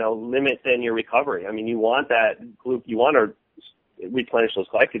 limit then your recovery. I mean, you want that you want to replenish those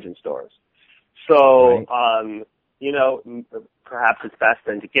glycogen stores. So, perhaps it's best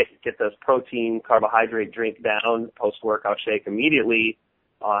then to get those protein carbohydrate drink down, post-workout shake immediately,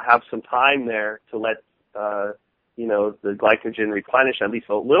 have some time there to let the glycogen replenish at least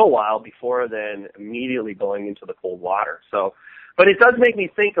a little while before then immediately going into the cold water. So, but it does make me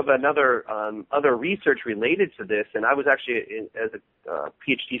think of another other research related to this. And I was actually, as a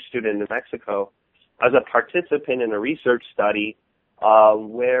PhD student in New Mexico, I was a participant in a research study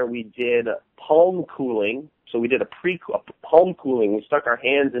where we did palm cooling. So we did a palm cooling. We stuck our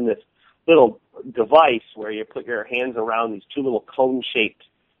hands in this little device where you put your hands around these two little cone-shaped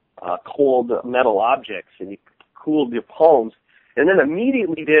cold metal objects, and you cooled your palms, and then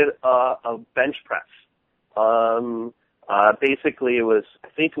immediately did a bench press. Basically, I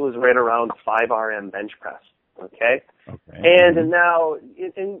think it was right around 5 RM bench press. Okay. And now,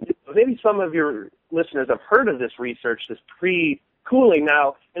 and maybe some of your listeners have heard of this research, this pre-cooling.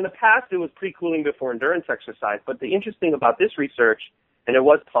 Now, in the past, it was pre-cooling before endurance exercise, but the interesting about this research, and it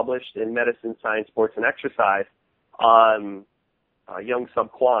was published in Medicine, Science, Sports, and Exercise, Young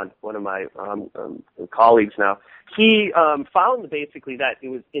Sub Kwan, one of my colleagues now, he found basically that it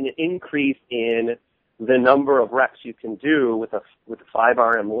was an increase in the number of reps you can do with a 5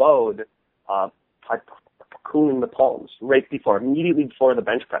 RM load by cooling the palms immediately before the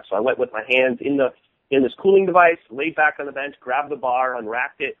bench press. So I went with my hands in this cooling device, laid back on the bench, grabbed the bar,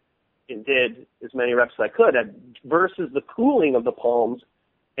 unracked it, and did as many reps as I could. Versus the cooling of the palms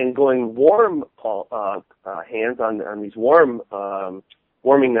and going warm hands on these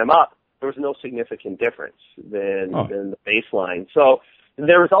warming them up, there was no significant difference than the baseline. So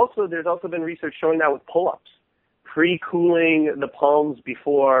there's also been research showing that with pull-ups, pre-cooling the palms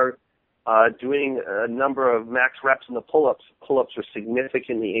before doing a number of max reps in the pull-ups. Pull-ups are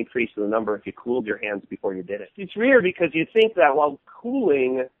significantly increased in the number if you cooled your hands before you did it. It's weird because you think that while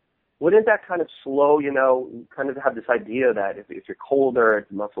cooling, wouldn't that kind of slow, kind of have this idea that if you're colder,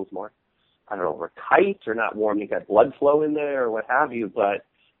 it muscles more? were tight or not warm. You got blood flow in there or what have you. But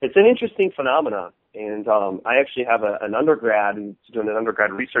it's an interesting phenomenon. And I actually have an undergrad who's doing an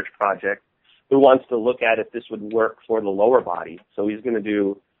undergrad research project who wants to look at if this would work for the lower body. So he's going to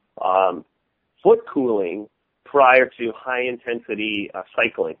do foot cooling prior to high-intensity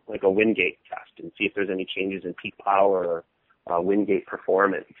cycling, like a Wingate test, and see if there's any changes in peak power or Wingate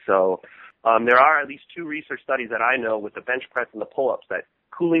performance. So there are at least 2 research studies that I know with the bench press and the pull-ups that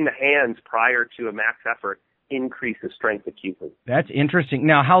cooling the hands prior to a max effort increases strength acutely. That's interesting.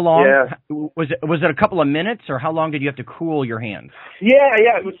 Now, how long? Yeah. Was it a couple of minutes, or how long did you have to cool your hands? Yeah,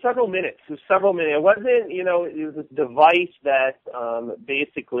 it was several minutes. It wasn't, it was a device that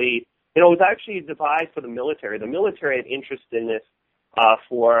basically, it was actually a device for the military. The military had interest in this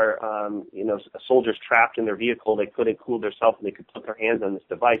for soldiers trapped in their vehicle. They couldn't cool themselves and they could put their hands on this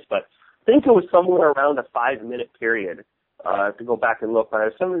device. But I think it was somewhere around a 5-minute period. To go back and look, but I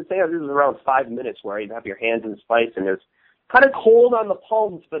was saying this was around 5 minutes where you'd have your hands in spice and it was kind of cold on the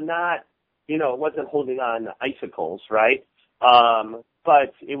palms, but not, it wasn't holding on icicles, right?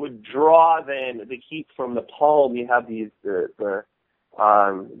 But it would draw then the heat from the palm. You have these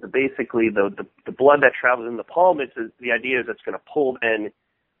basically the blood that travels in the palm. The idea is it's going to pull in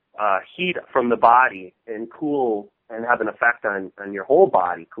heat from the body and cool and have an effect on your whole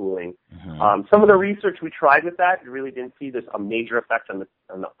body cooling. Mm-hmm. Some of the research we tried with that, really didn't see a major effect on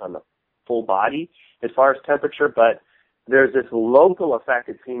the full body as far as temperature, but there's this local effect,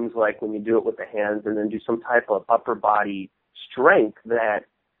 it seems like, when you do it with the hands and then do some type of upper body strength, that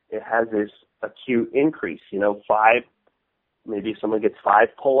it has this acute increase. Maybe if someone gets 5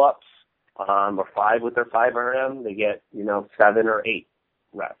 pull-ups or 5 with their 5RM, they get 7 or 8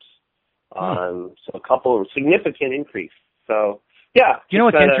 reps. So a couple of significant increase. So, yeah. You know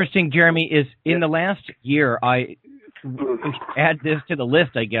what's interesting, Jeremy, is in the last year, I add this to the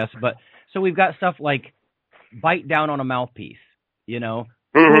list, I guess, but so we've got stuff like bite down on a mouthpiece, cool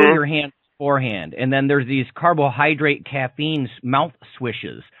your hands beforehand, and then there's these carbohydrate caffeine mouth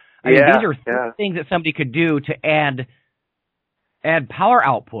swishes. I mean, these are things that somebody could do to add power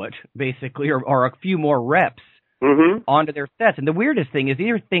output, basically, or a few more reps. Onto their sets. And the weirdest thing is these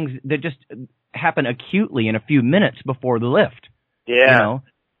are things that just happen acutely in a few minutes before the lift. Yeah.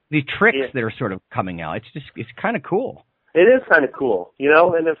 These tricks that are sort of coming out. It's kind of cool. It is kind of cool,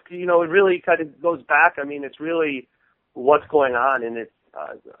 and if, it really kind of goes back. I mean, it's really what's going on, and it's,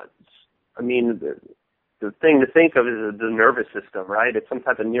 the thing to think of is the nervous system, right? It's some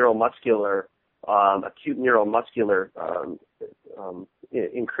type of neuromuscular, acute neuromuscular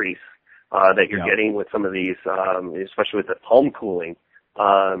increase. That you're getting with some of these, especially with the palm cooling.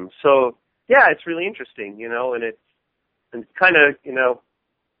 It's really interesting, and it's kind of,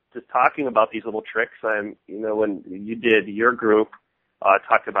 just talking about these little tricks. When you did your group,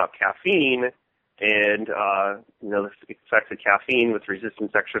 talked about caffeine and, the effects of caffeine with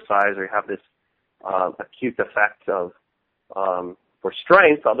resistance exercise, or you have this, acute effect of, for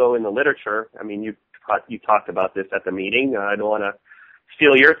strength, although in the literature, you talked about this at the meeting. I don't want to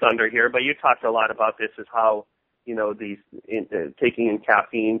steal your thunder here, but you talked a lot about this as how, taking in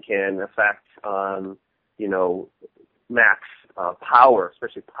caffeine can affect, max power,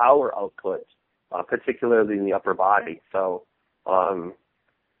 especially power output, particularly in the upper body. So, I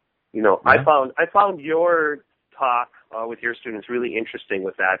found your talk with your students really interesting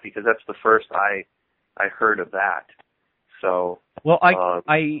with that, because that's the first I heard of that. So, well,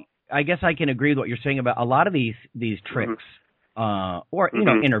 I guess I can agree with what you're saying about a lot of these tricks. Or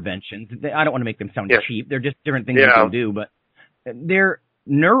interventions. I don't want to make them sound cheap. They're just different things you can do, but they're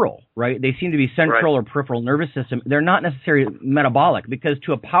neural, right? They seem to be central or peripheral nervous system. They're not necessarily metabolic, because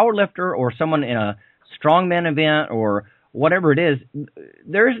to a power lifter or someone in a strongman event or whatever it is,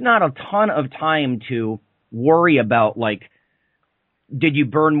 there's not a ton of time to worry about, like, did you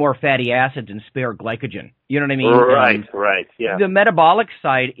burn more fatty acids and spare glycogen? You know what I mean? Right. Yeah. The metabolic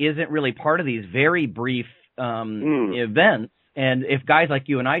side isn't really part of these very brief events. And if guys like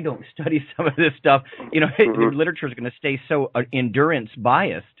you and I don't study some of this stuff, the literature is going to stay so endurance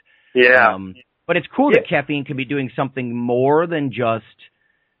biased. Yeah. But it's cool that caffeine can be doing something more than just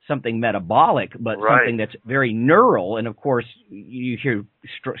something metabolic, but something that's very neural. And of course, you hear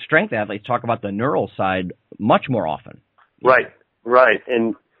strength athletes talk about the neural side much more often. Right.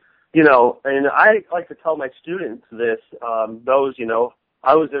 And, and I like to tell my students this,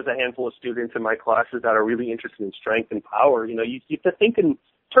 there's a handful of students in my classes that are really interested in strength and power. You have to think in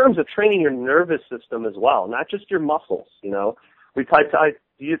terms of training your nervous system as well, not just your muscles. We try to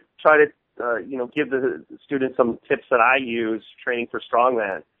give the students some tips that I use training for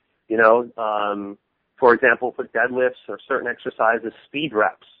strongman. For example, for deadlifts or certain exercises, speed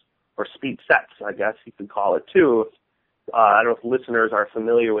reps. or speed sets, I guess you could call it too. I don't know if listeners are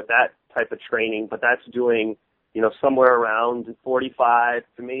familiar with that type of training, but that's doing, somewhere around 45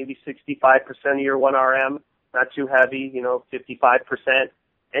 to maybe 65% of your 1RM, not too heavy, 55%,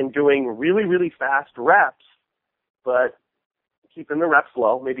 and doing really, really fast reps, but keeping the reps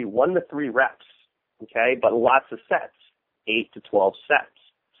low, maybe 1 to 3 reps, okay, but lots of sets, 8 to 12 sets.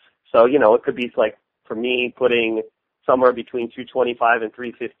 So, it could be like, for me, putting somewhere between 225 and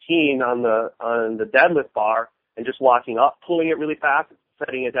 315 on the deadlift bar and just walking up, pulling it really fast,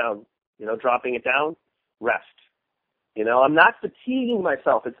 setting it down, dropping it down, rest. I'm not fatiguing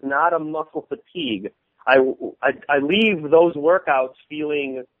myself. It's not a muscle fatigue. I leave those workouts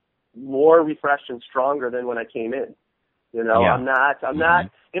feeling more refreshed and stronger than when I came in. I'm not,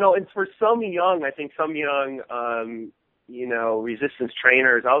 and for some young resistance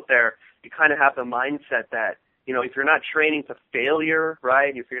trainers out there, you kind of have the mindset that, if you're not training to failure,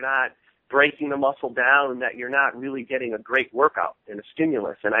 right, if you're not breaking the muscle down, that you're not really getting a great workout and a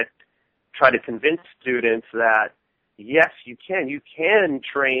stimulus. And I try to convince students that, yes, you can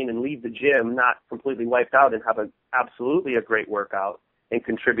train and leave the gym not completely wiped out and have absolutely a great workout and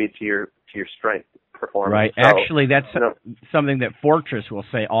contribute to your strength performance. Right. So, actually, that's something that Fortress will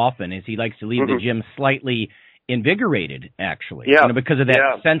say often, is he likes to leave the gym slightly invigorated, actually. Yeah. Because of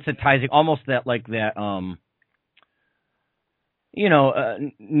that sensitizing, almost that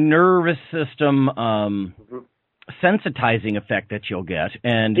nervous system sensitizing effect that you'll get.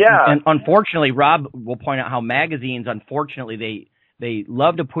 And unfortunately, Rob will point out how magazines, unfortunately, they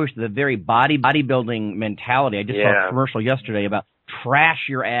love to push the very bodybuilding mentality. I just saw a commercial yesterday about trash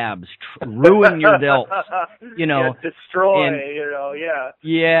your abs, ruin your delts, destroy,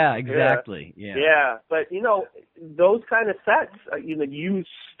 Yeah, exactly. Yeah, but, those kind of sets, you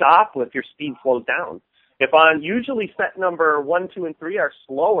stop if your speed slows down. If usually set number 1, 2, and 3 are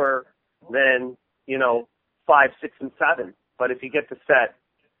slower than, 5, 6, and 7. But if you get to set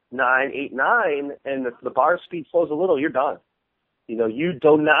 9, 8, 9, and the bar speed slows a little, you're done. You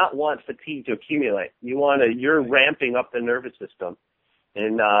do not want fatigue to accumulate. You're ramping up the nervous system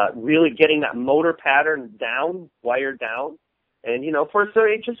and really getting that motor pattern down, wired down. And,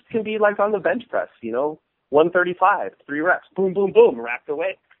 it just can be like on the bench press, 135, 3 reps, boom, boom, boom, racked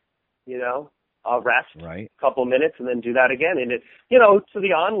away, rest a couple minutes and then do that again. And to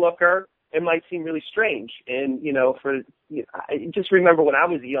the onlooker, it might seem really strange. And, I just remember when I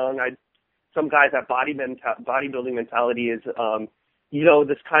was young, some guys have bodybuilding mentality is,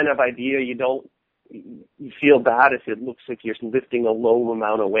 this kind of idea, you feel bad if it looks like you're lifting a low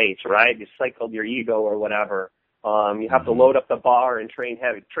amount of weight, right? You cycled your ego or whatever. You have to load up the bar and train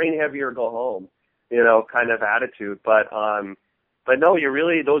heavy or go home, kind of attitude. But no,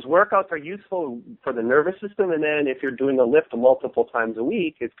 those workouts are useful for the nervous system. And then if you're doing a lift multiple times a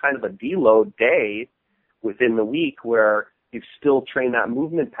week, it's kind of a deload day within the week where you still train that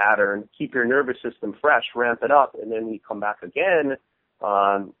movement pattern, keep your nervous system fresh, ramp it up, and then when you come back again,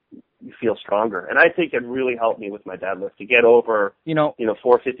 you feel stronger. And I think it really helped me with my deadlift to get over,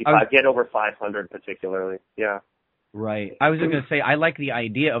 455, get over 500 particularly. Yeah. Right. I was going to say, I like the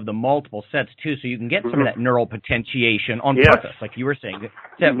idea of the multiple sets, too, so you can get some of that neural potentiation on purpose, like you were saying.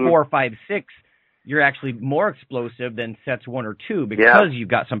 Set 4, 5, 6, you're actually more explosive than sets 1 or 2 because you've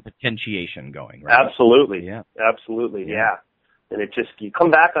got some potentiation going, right? Absolutely. Yeah. Absolutely, yeah. And you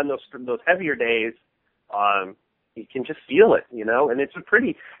come back on those heavier days, you can just feel it, and it's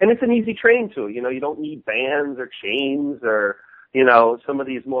it's an easy training tool. You don't need bands or chains or, some of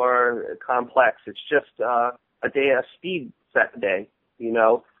these more complex. It's just a day, a speed set day,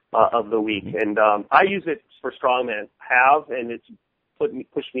 of the week. And I use it for strongman, and it's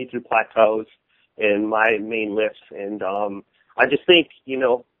pushed me through plateaus in my main lifts. And I just think,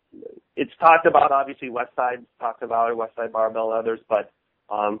 it's talked about, obviously, Westside talked about it, Westside Barbell, others, but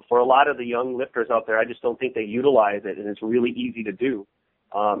for a lot of the young lifters out there, I just don't think they utilize it, and it's really easy to do.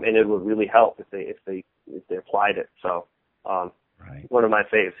 And it would really help if they applied it. So one of my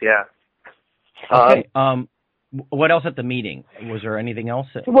faves, Okay. What else at the meeting? Was there anything else?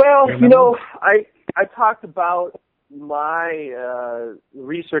 Well, I talked about my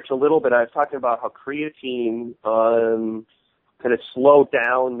research a little bit. I was talking about how creatine kind of slowed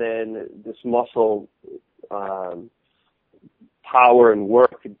down then this muscle power and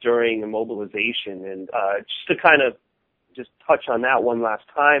work during immobilization. And just to kind of just touch on that one last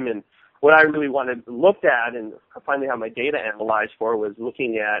time, and what I really wanted to look at and finally have my data analyzed for was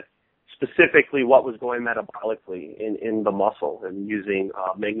looking at specifically what was going metabolically in the muscle and using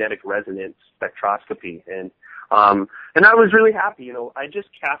magnetic resonance spectroscopy. And I was really happy. I just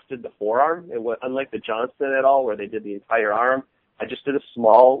casted the forearm, and unlike the Johnston et al., where they did the entire arm, I just did a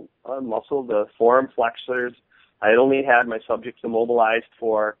small muscle, the forearm flexors. I had only had my subjects immobilized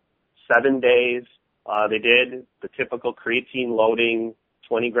for 7 days. They did the typical creatine loading,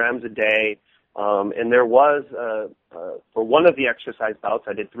 20 grams a day. And there was, for one of the exercise bouts,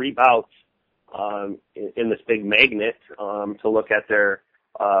 I did 3 bouts in this big magnet to look at their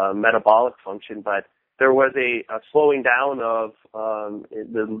metabolic function. But there was a slowing down of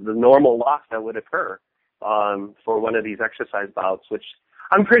the normal loss that would occur for one of these exercise bouts, which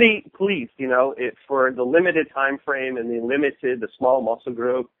I'm pretty pleased, for the limited time frame and the small muscle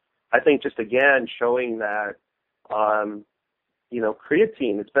group. I think just again showing that,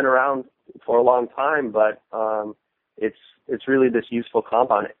 creatine, it's been around for a long time, but it's really this useful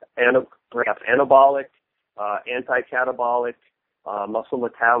compound, perhaps anabolic, anti-catabolic, muscle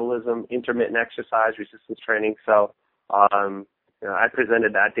metabolism, intermittent exercise, resistance training. So, I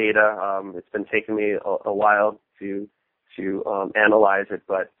presented that data. It's been taking me a while to analyze it,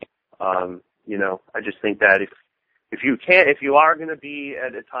 but I just think that if you are going to be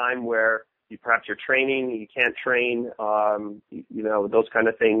at a time where perhaps you're training, you can't train, those kind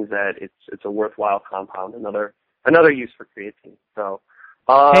of things, that it's a worthwhile compound. Another use for creatine. So,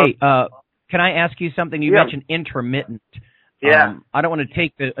 hey, can I ask you something? You mentioned intermittent. Yeah. I don't want to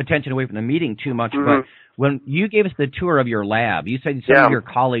take the attention away from the meeting too much, but when you gave us the tour of your lab, you said some of your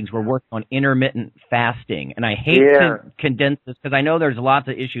colleagues were working on intermittent fasting, and I hate to condense this because I know there's lots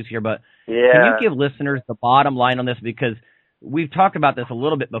of issues here, but can you give listeners the bottom line on this? Because we've talked about this a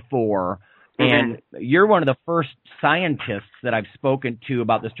little bit before, and you're one of the first scientists that I've spoken to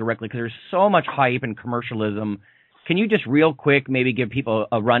about this directly because there's so much hype and commercialism. Can you just real quick maybe give people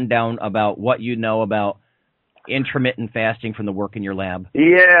a rundown about what you know about intermittent fasting from the work in your lab?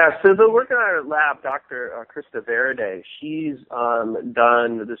 Yeah, so the work in our lab, Dr. Krista Verde, she's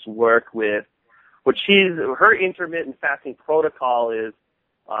done this work with her intermittent fasting protocol is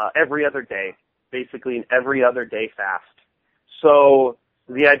every other day, basically an every other day fast. So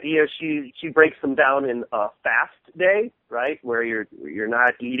the idea, she breaks them down in a fast day, right, where you're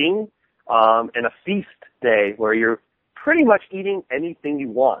not eating, and a feast day where you're pretty much eating anything you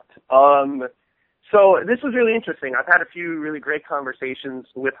want. So this was really interesting. I've had a few really great conversations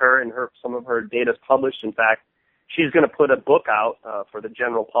with her, and some of her data's published. In fact, she's going to put a book out for the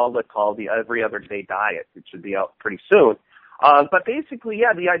general public called The Every Other Day Diet. It should be out pretty soon. But basically,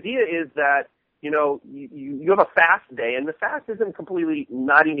 the idea is that, you have a fast day, and the fast isn't completely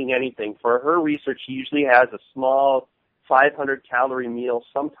not eating anything. For her research, she usually has a small 500-calorie meal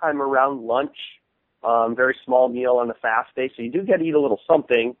sometime around lunch, very small meal on the fast day. So you do get to eat a little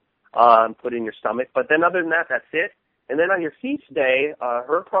something, put in your stomach. But then other than that, that's it. And then on your feast day,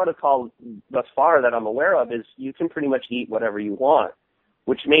 her protocol thus far that I'm aware of is you can pretty much eat whatever you want,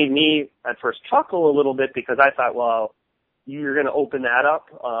 which made me at first chuckle a little bit because I thought, well, you're going to open that up.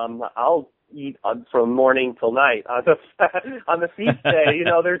 I'll eat from morning till night on the feast day.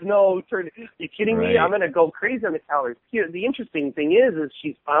 There's no turn. You kidding me? I'm going to go crazy on the calories. The interesting thing is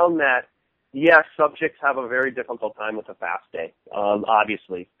she's found that, yes, subjects have a very difficult time with a fast day.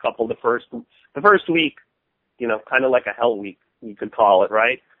 Obviously, the first week, kind of like a hell week, you could call it,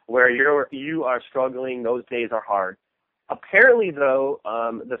 right? Where you are struggling, those days are hard. Apparently, though,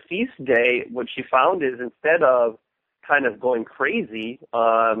 the feast day, what she found is instead of kind of going crazy,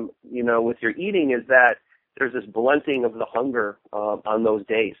 with your eating, is that there's this blunting of the hunger on those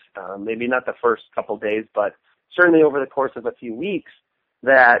days. Maybe not the first couple days, but certainly over the course of a few weeks,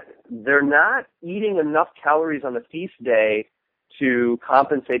 that they're not eating enough calories on the feast day to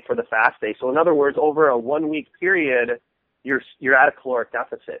compensate for the fast day. So in other words, over a 1-week period, you're at a caloric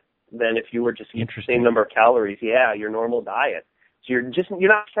deficit than if you were just eating the same number of calories, your normal diet. So you're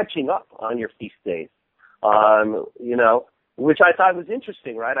not catching up on your feast days, which I thought was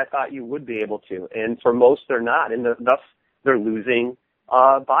interesting, right? I thought you would be able to. And for most, they're not, and thus they're losing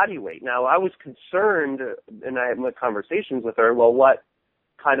body weight. Now, I was concerned, and I had conversations with her, well, what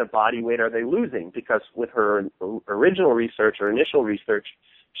kind of body weight are they losing? Because with her original research or initial research,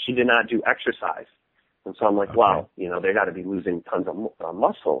 she did not do exercise. And so I'm like, wow, they got to be losing tons of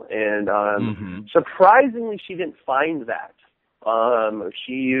muscle. And surprisingly, she didn't find that.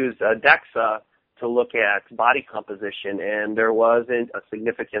 She used DEXA to look at body composition, and there wasn't a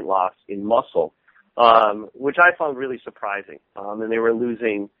significant loss in muscle, which I found really surprising. And they were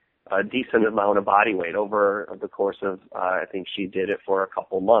losing a decent amount of body weight over the course of, I think she did it for a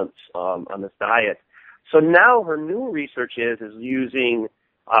couple months on this diet. So now her new research is using,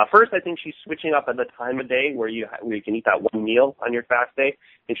 first I think she's switching up at the time of day where you can eat that one meal on your fast day,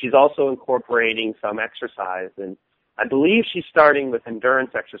 and she's also incorporating some exercise. And I believe she's starting with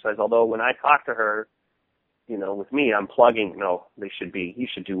endurance exercise, although when I talked to her, with me, I'm plugging, no, you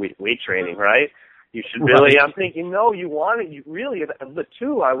should do weight training, right? You should really, I'm thinking, no, you really, of the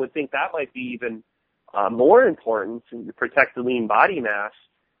two, I would think that might be even more important to protect the lean body mass,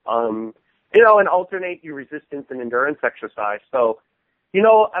 and alternate your resistance and endurance exercise. So,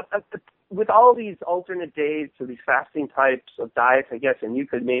 with all these alternate days to these fasting types of diets, I guess, and you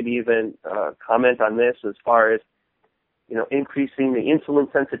could maybe even comment on this as far as, increasing the insulin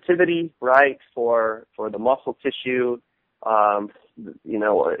sensitivity, right, for the muscle tissue,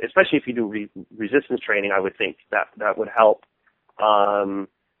 especially if you do resistance training, I would think that would help.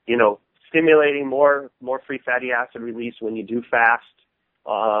 Stimulating more free fatty acid release when you do fast.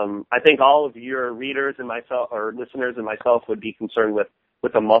 I think all of your readers and myself, or listeners and myself, would be concerned with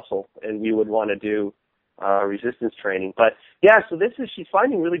the muscle, and we would want to do resistance training. But yeah, so she's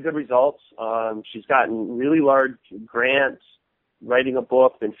finding really good results. She's gotten really large grants, writing a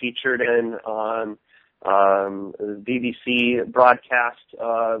book, been featured in the BBC broadcast,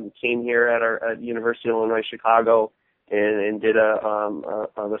 came here at University of Illinois Chicago and did a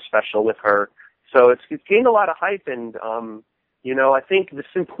special with her. So it's gained a lot of hype, and I think the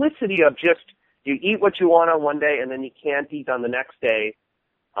simplicity of just you eat what you want on one day and then you can't eat on the next day.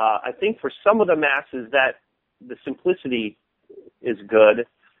 I think for some of the masses that the simplicity is good.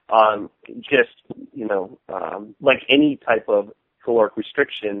 Like any type of caloric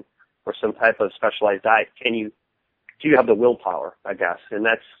restriction or some type of specialized diet, do you have the willpower, I guess? And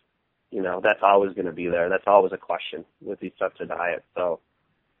that's always going to be there. That's always a question with these types of diets. So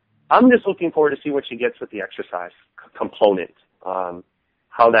I'm just looking forward to see what she gets with the exercise component,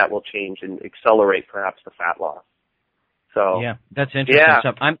 how that will change and accelerate perhaps the fat loss. So yeah, that's interesting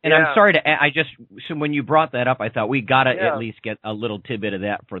stuff. I'm sorry to add, so when you brought that up, I thought we got to at least get a little tidbit of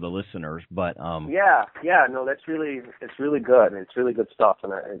that for the listeners. But no, it's really good. It's really good stuff,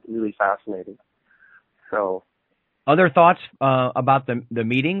 and it's really fascinating. So, other thoughts about the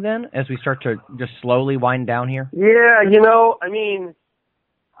meeting then, as we start to just slowly wind down here? Yeah,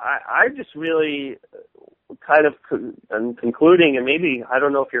 I just really kind of am concluding, and maybe I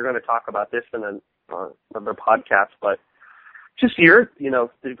don't know if you're going to talk about this in another podcast, but just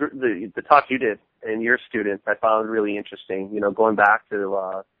the talk you did and your students, I found really interesting. Going back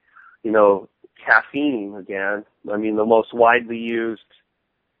to caffeine again. I mean, the most widely used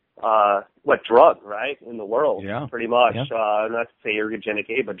drug, right, in the world, pretty much. Yeah. Not to say ergogenic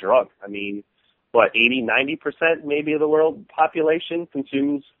A, but drug. I mean, 80-90% maybe of the world population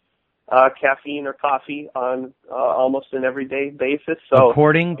consumes caffeine or coffee on almost an everyday basis. So,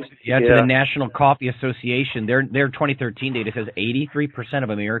 according to the National Coffee Association, their 2013 data says 83% of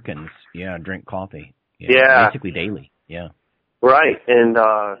Americans drink coffee. Basically daily. Yeah. Right, and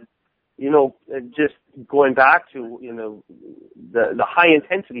just going back to the high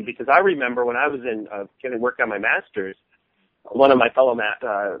intensity, because I remember when I was in getting work on my master's, one of my fellow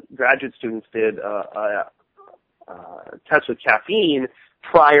graduate students did a test with caffeine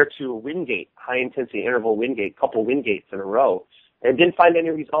prior to a Wingate, high-intensity interval Wingate, couple Wingates in a row, and didn't find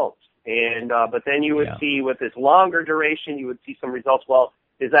any results. And but then you would see with this longer duration, you would see some results. Well,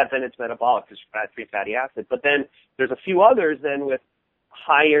 is that then it's metabolic because free fatty acid? But then there's a few others then with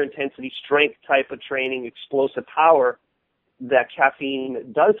higher intensity strength type of training, explosive power, that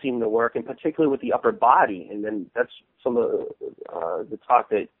caffeine does seem to work, and particularly with the upper body. And then that's some of the talk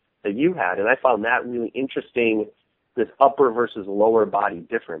that you had, and I found that really interesting. This upper versus lower body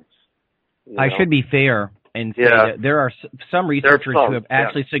difference. I should be fair and say that there are some researchers who have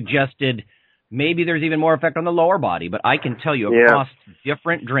actually suggested maybe there's even more effect on the lower body, but I can tell you across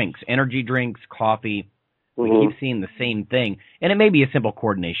different drinks, energy drinks, coffee, we keep seeing the same thing. And it may be a simple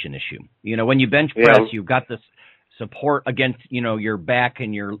coordination issue. When you bench press, you've got this support against, your back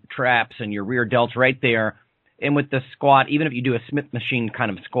and your traps and your rear delts right there. And with the squat, even if you do a Smith machine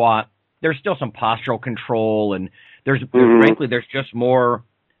kind of squat, there's still some postural control, and frankly, there's just more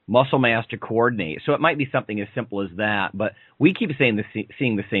muscle mass to coordinate. So it might be something as simple as that, but we keep seeing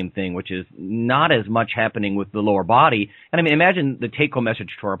the same thing, which is not as much happening with the lower body. And I mean, imagine the take-home message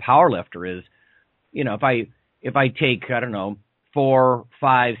to our power lifter is, if I take, 4,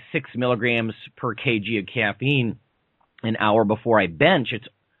 5, 6 milligrams per kg of caffeine an hour before I bench,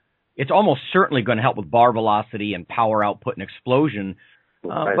 it's almost certainly going to help with bar velocity and power output and explosion.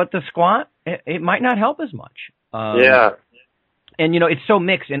 But the squat, it might not help as much. And, it's so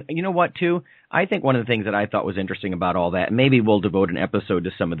mixed. And you know what, too? I think one of the things that I thought was interesting about all that, maybe we'll devote an episode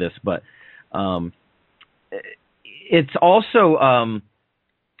to some of this, but it's also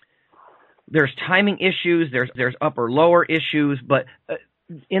there's timing issues, there's upper-lower issues, but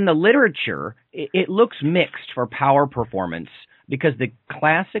in the literature, it looks mixed for power performance because the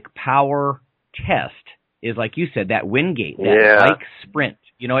classic power test is, like you said, that Wingate, that bike sprint.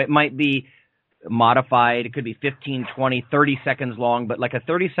 You know, it might be modified. It could be 15, 20, 30 seconds long, but like a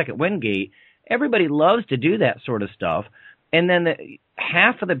 30-second Wingate, everybody loves to do that sort of stuff. And then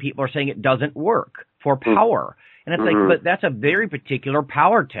half of the people are saying it doesn't work for power. And it's like, but that's a very particular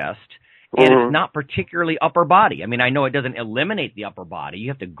power test, and it's not particularly upper body. I mean, I know it doesn't eliminate the upper body. You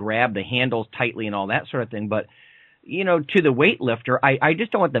have to grab the handles tightly and all that sort of thing. But, you know, to the weightlifter, I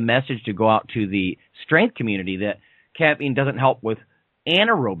just don't want the message to go out to the strength community that caffeine doesn't help with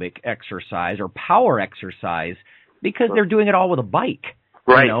anaerobic exercise or power exercise because they're doing it all with a bike.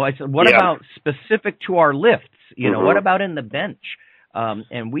 Right. You know, I said, what about specific to our lifts? You know, what about in the bench?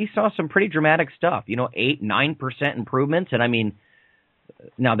 And we saw some pretty dramatic stuff, you know, 8-9% improvements. And I mean,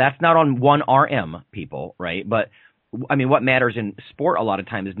 now that's not on one RM, people, right? But I mean, what matters in sport a lot of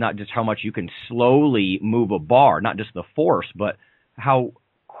times is not just how much you can slowly move a bar, not just the force, but how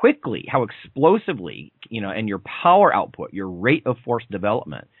quickly, how explosively, you know, and your power output, your rate of force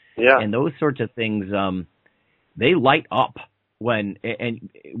development. Yeah. And those sorts of things, they light up when, and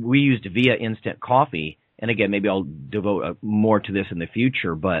we used Via Instant Coffee. And again, maybe I'll devote more to this in the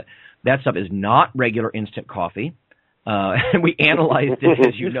future, but that stuff is not regular instant coffee. And we analyzed it,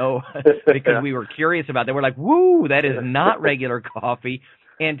 as you know, because we were curious about that. We're like, woo, that is not regular coffee.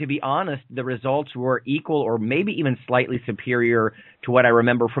 And to be honest, the results were equal or maybe even slightly superior to what I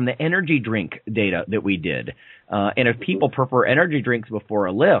remember from the energy drink data that we did. And if people prefer energy drinks before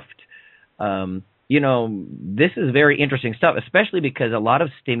a lift, you know, this is very interesting stuff, especially because a lot of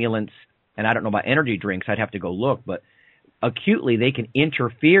stimulants, and I don't know about energy drinks, I'd have to go look, but acutely they can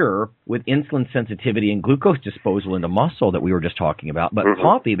interfere with insulin sensitivity and glucose disposal in the muscle that we were just talking about. But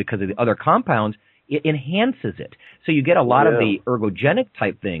coffee, because of the other compounds, it enhances it. So you get a lot of the ergogenic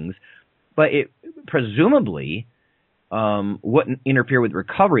type things, but it presumably wouldn't interfere with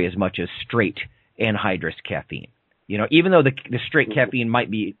recovery as much as straight anhydrous caffeine. You know, even though the straight caffeine might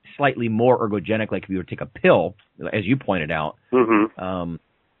be slightly more ergogenic, like if you were to take a pill, as you pointed out,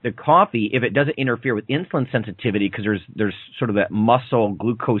 the coffee, if it doesn't interfere with insulin sensitivity, because there's sort of that muscle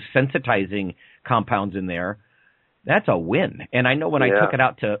glucose sensitizing compounds in there, that's a win. And I know when I took it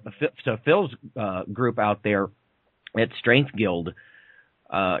out to Phil's group out there at Strength Guild,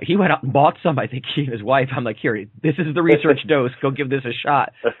 he went out and bought some. I think he and his wife. I'm like, here, this is the research dose. Go give this a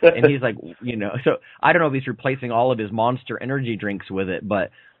shot. And he's like, you know, so I don't know if he's replacing all of his Monster energy drinks with it,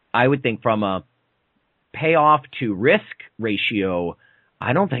 but I would think from a payoff to risk ratio,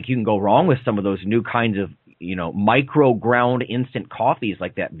 I don't think you can go wrong with some of those new kinds of, you know, micro ground instant coffees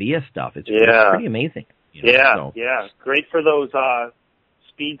like that Via stuff. It's pretty amazing. You know, Great for those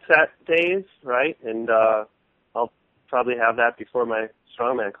speed set days, right? And I'll probably have that before my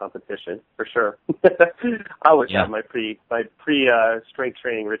strongman competition for sure. I always have my pre strength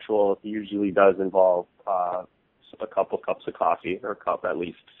training ritual usually does involve a couple cups of coffee, or a cup at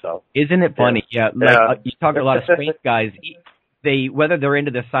least. So isn't it funny? Like you talk to a lot of strength guys. They, whether they're into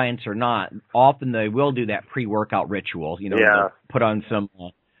the science or not, often they will do that pre-workout ritual. You know, they'll put on some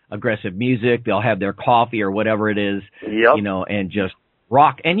aggressive music. They'll have their coffee or whatever it is, you know, and just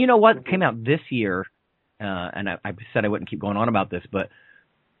rock. And you know what came out this year, and I said I wouldn't keep going on about this, but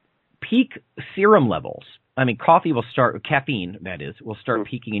peak serum levels. I mean, coffee will start, caffeine, that is, will start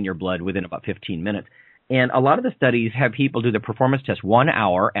peaking in your blood within about 15 minutes. And a lot of the studies have people do the performance test 1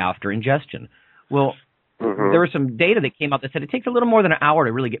 hour after ingestion. Well, there was some data that came out that said it takes a little more than an hour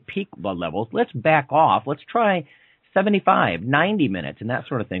to really get peak blood levels. Let's back off. Let's try 75, 90 minutes and that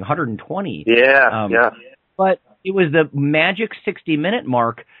sort of thing, 120. But it was the magic 60-minute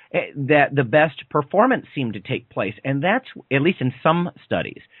mark that the best performance seemed to take place. And that's, at least in some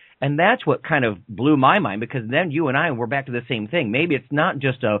studies, and that's what kind of blew my mind, because then you and I were back to the same thing. Maybe it's not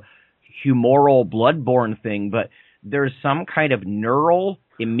just a humoral, blood-borne thing, but there's some kind of neural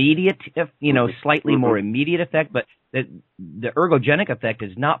immediate, you know, slightly more immediate effect, but the ergogenic effect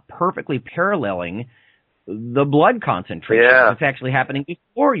is not perfectly paralleling the blood concentration. It's actually happening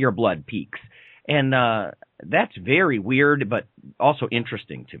before your blood peaks. And that's very weird, but also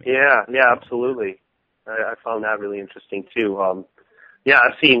interesting to me. Yeah, absolutely. I found that really interesting, too.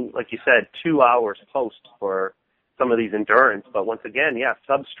 I've seen, like you said, 2 hours post for some of these endurance, but once again,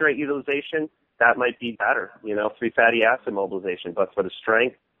 substrate utilization, that might be better, you know, free fatty acid mobilization. But for the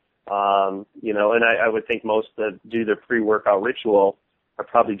strength, you know, and I would think most that do their pre-workout ritual are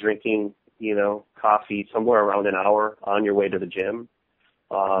probably drinking, you know, coffee somewhere around an hour on your way to the gym.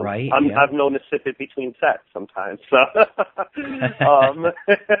 I've known to sip it between sets sometimes. So,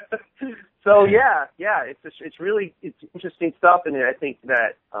 it's really interesting stuff. And I think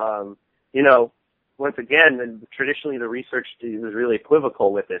that, you know, once again, traditionally the research was really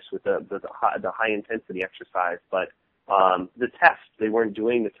equivocal with this, with the high intensity exercise. But the tests, they weren't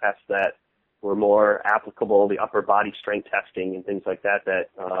doing the tests that were more applicable, the upper body strength testing and things like that, that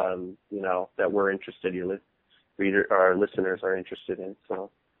we're interested in, our listeners are interested in. So,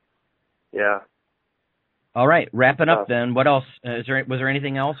 yeah. All right, wrapping up then. What else? Was there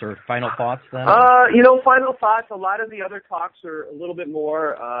anything else or final thoughts then? Final thoughts. A lot of the other talks are a little bit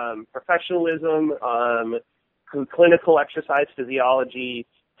more professionalism, clinical exercise physiology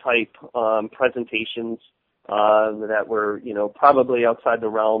type presentations that were, probably outside the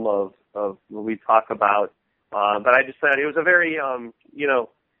realm of what we talk about. But I just said it was a very,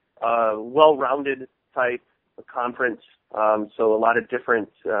 well-rounded type conference. So a lot of different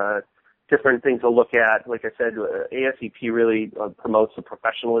things to look at. Like I said, ASEP really promotes the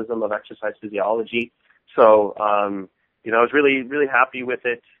professionalism of exercise physiology. So, I was really, really happy with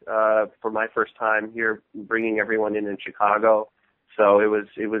it for my first time here, bringing everyone in Chicago. So it was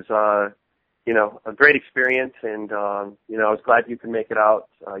a great experience, and I was glad you could make it out.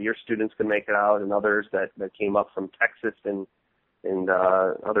 Your students could make it out, and others that came up from Texas and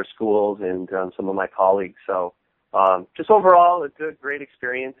other schools, and some of my colleagues. So. Just overall, it's a great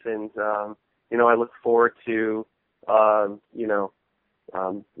experience, and I look forward to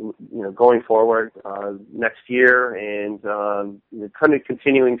going forward next year, and kind of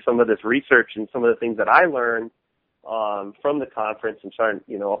continuing some of this research and some of the things that I learned from the conference, and start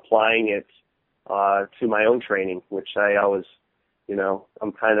applying it to my own training, which I always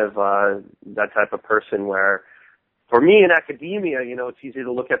I'm kind of that type of person where. For me in academia, it's easy to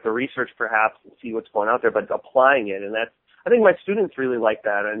look at the research perhaps and see what's going out there, but applying it, and I think my students really like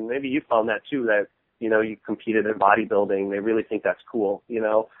that, and maybe you found that too, that, you competed in bodybuilding. They really think that's cool,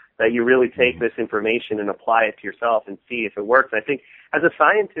 that you really take this information and apply it to yourself and see if it works. I think as a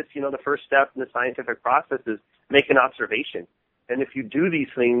scientist, the first step in the scientific process is make an observation. And if you do these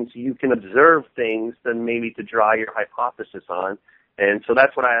things, you can observe things then maybe to draw your hypothesis on. And so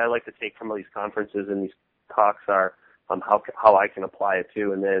that's what I like to take from all these conferences and these talks are how I can apply it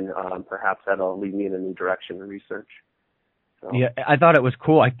too, and then perhaps that'll lead me in a new direction in research. So. Yeah, I thought it was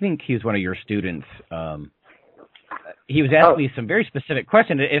cool. I think he was one of your students. He was asking me some very specific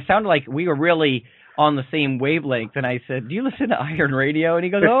questions. It sounded like we were really on the same wavelength, and I said, "Do you listen to Iron Radio?" And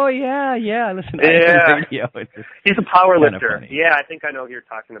he goes, "Oh yeah, I listen to Iron Radio." He's a power lifter. Yeah, I think I know who you're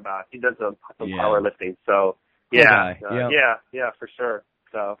talking about. He does some powerlifting. So yeah, for sure.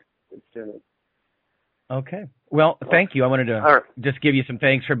 So it's doing it. Okay. Well, thank you. I wanted to just give you some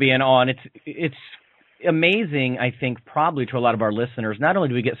thanks for being on. It's amazing, I think, probably to a lot of our listeners. Not only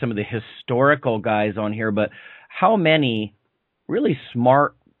do we get some of the historical guys on here, but how many really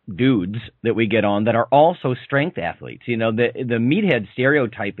smart dudes that we get on that are also strength athletes. The meathead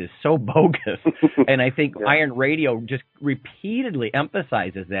stereotype is so bogus. And I think Iron Radio just repeatedly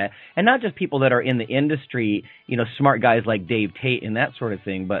emphasizes that. And not just people that are in the industry, smart guys like Dave Tate and that sort of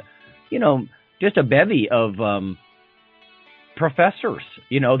thing, but, just a bevy of professors,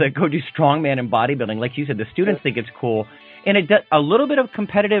 that go do strongman and bodybuilding. Like you said, the students think it's cool. And it a little bit of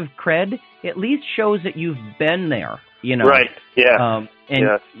competitive cred at least shows that you've been there, Right, yeah.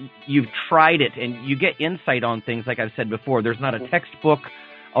 And you've tried it, and you get insight on things, like I've said before. There's not a textbook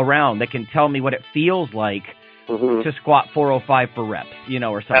around that can tell me what it feels like to squat 405 for reps,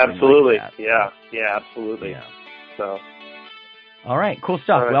 or something absolutely. like that. Yeah, absolutely. Yeah. So. All right, cool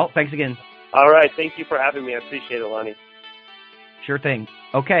stuff. Right. Well, thanks again. All right. Thank you for having me. I appreciate it, Lonnie. Sure thing.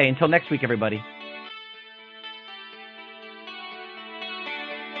 Okay. Until next week, everybody.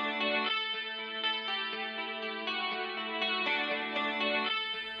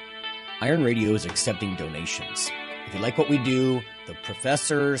 Iron Radio is accepting donations. If you like what we do, the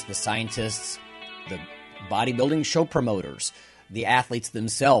professors, the scientists, the bodybuilding show promoters, the athletes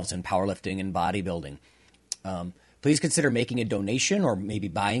themselves in powerlifting and bodybuilding, please consider making a donation or maybe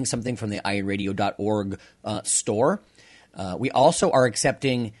buying something from the ironradio.org store. We also are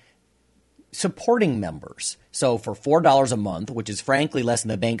accepting supporting members. So for $4 a month, which is frankly less than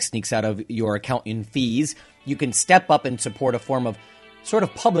the bank sneaks out of your account in fees, you can step up and support a form of sort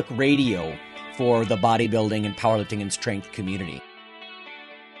of public radio for the bodybuilding and powerlifting and strength community.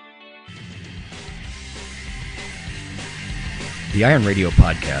 The Iron Radio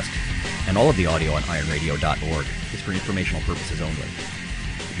podcast and all of the audio on ironradio.org is for informational purposes only.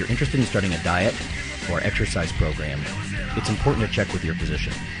 If you're interested in starting a diet or exercise program, it's important to check with your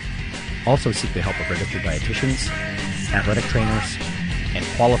physician. Also seek the help of registered dietitians, athletic trainers, and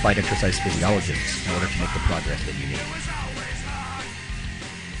qualified exercise physiologists in order to make the progress that you need.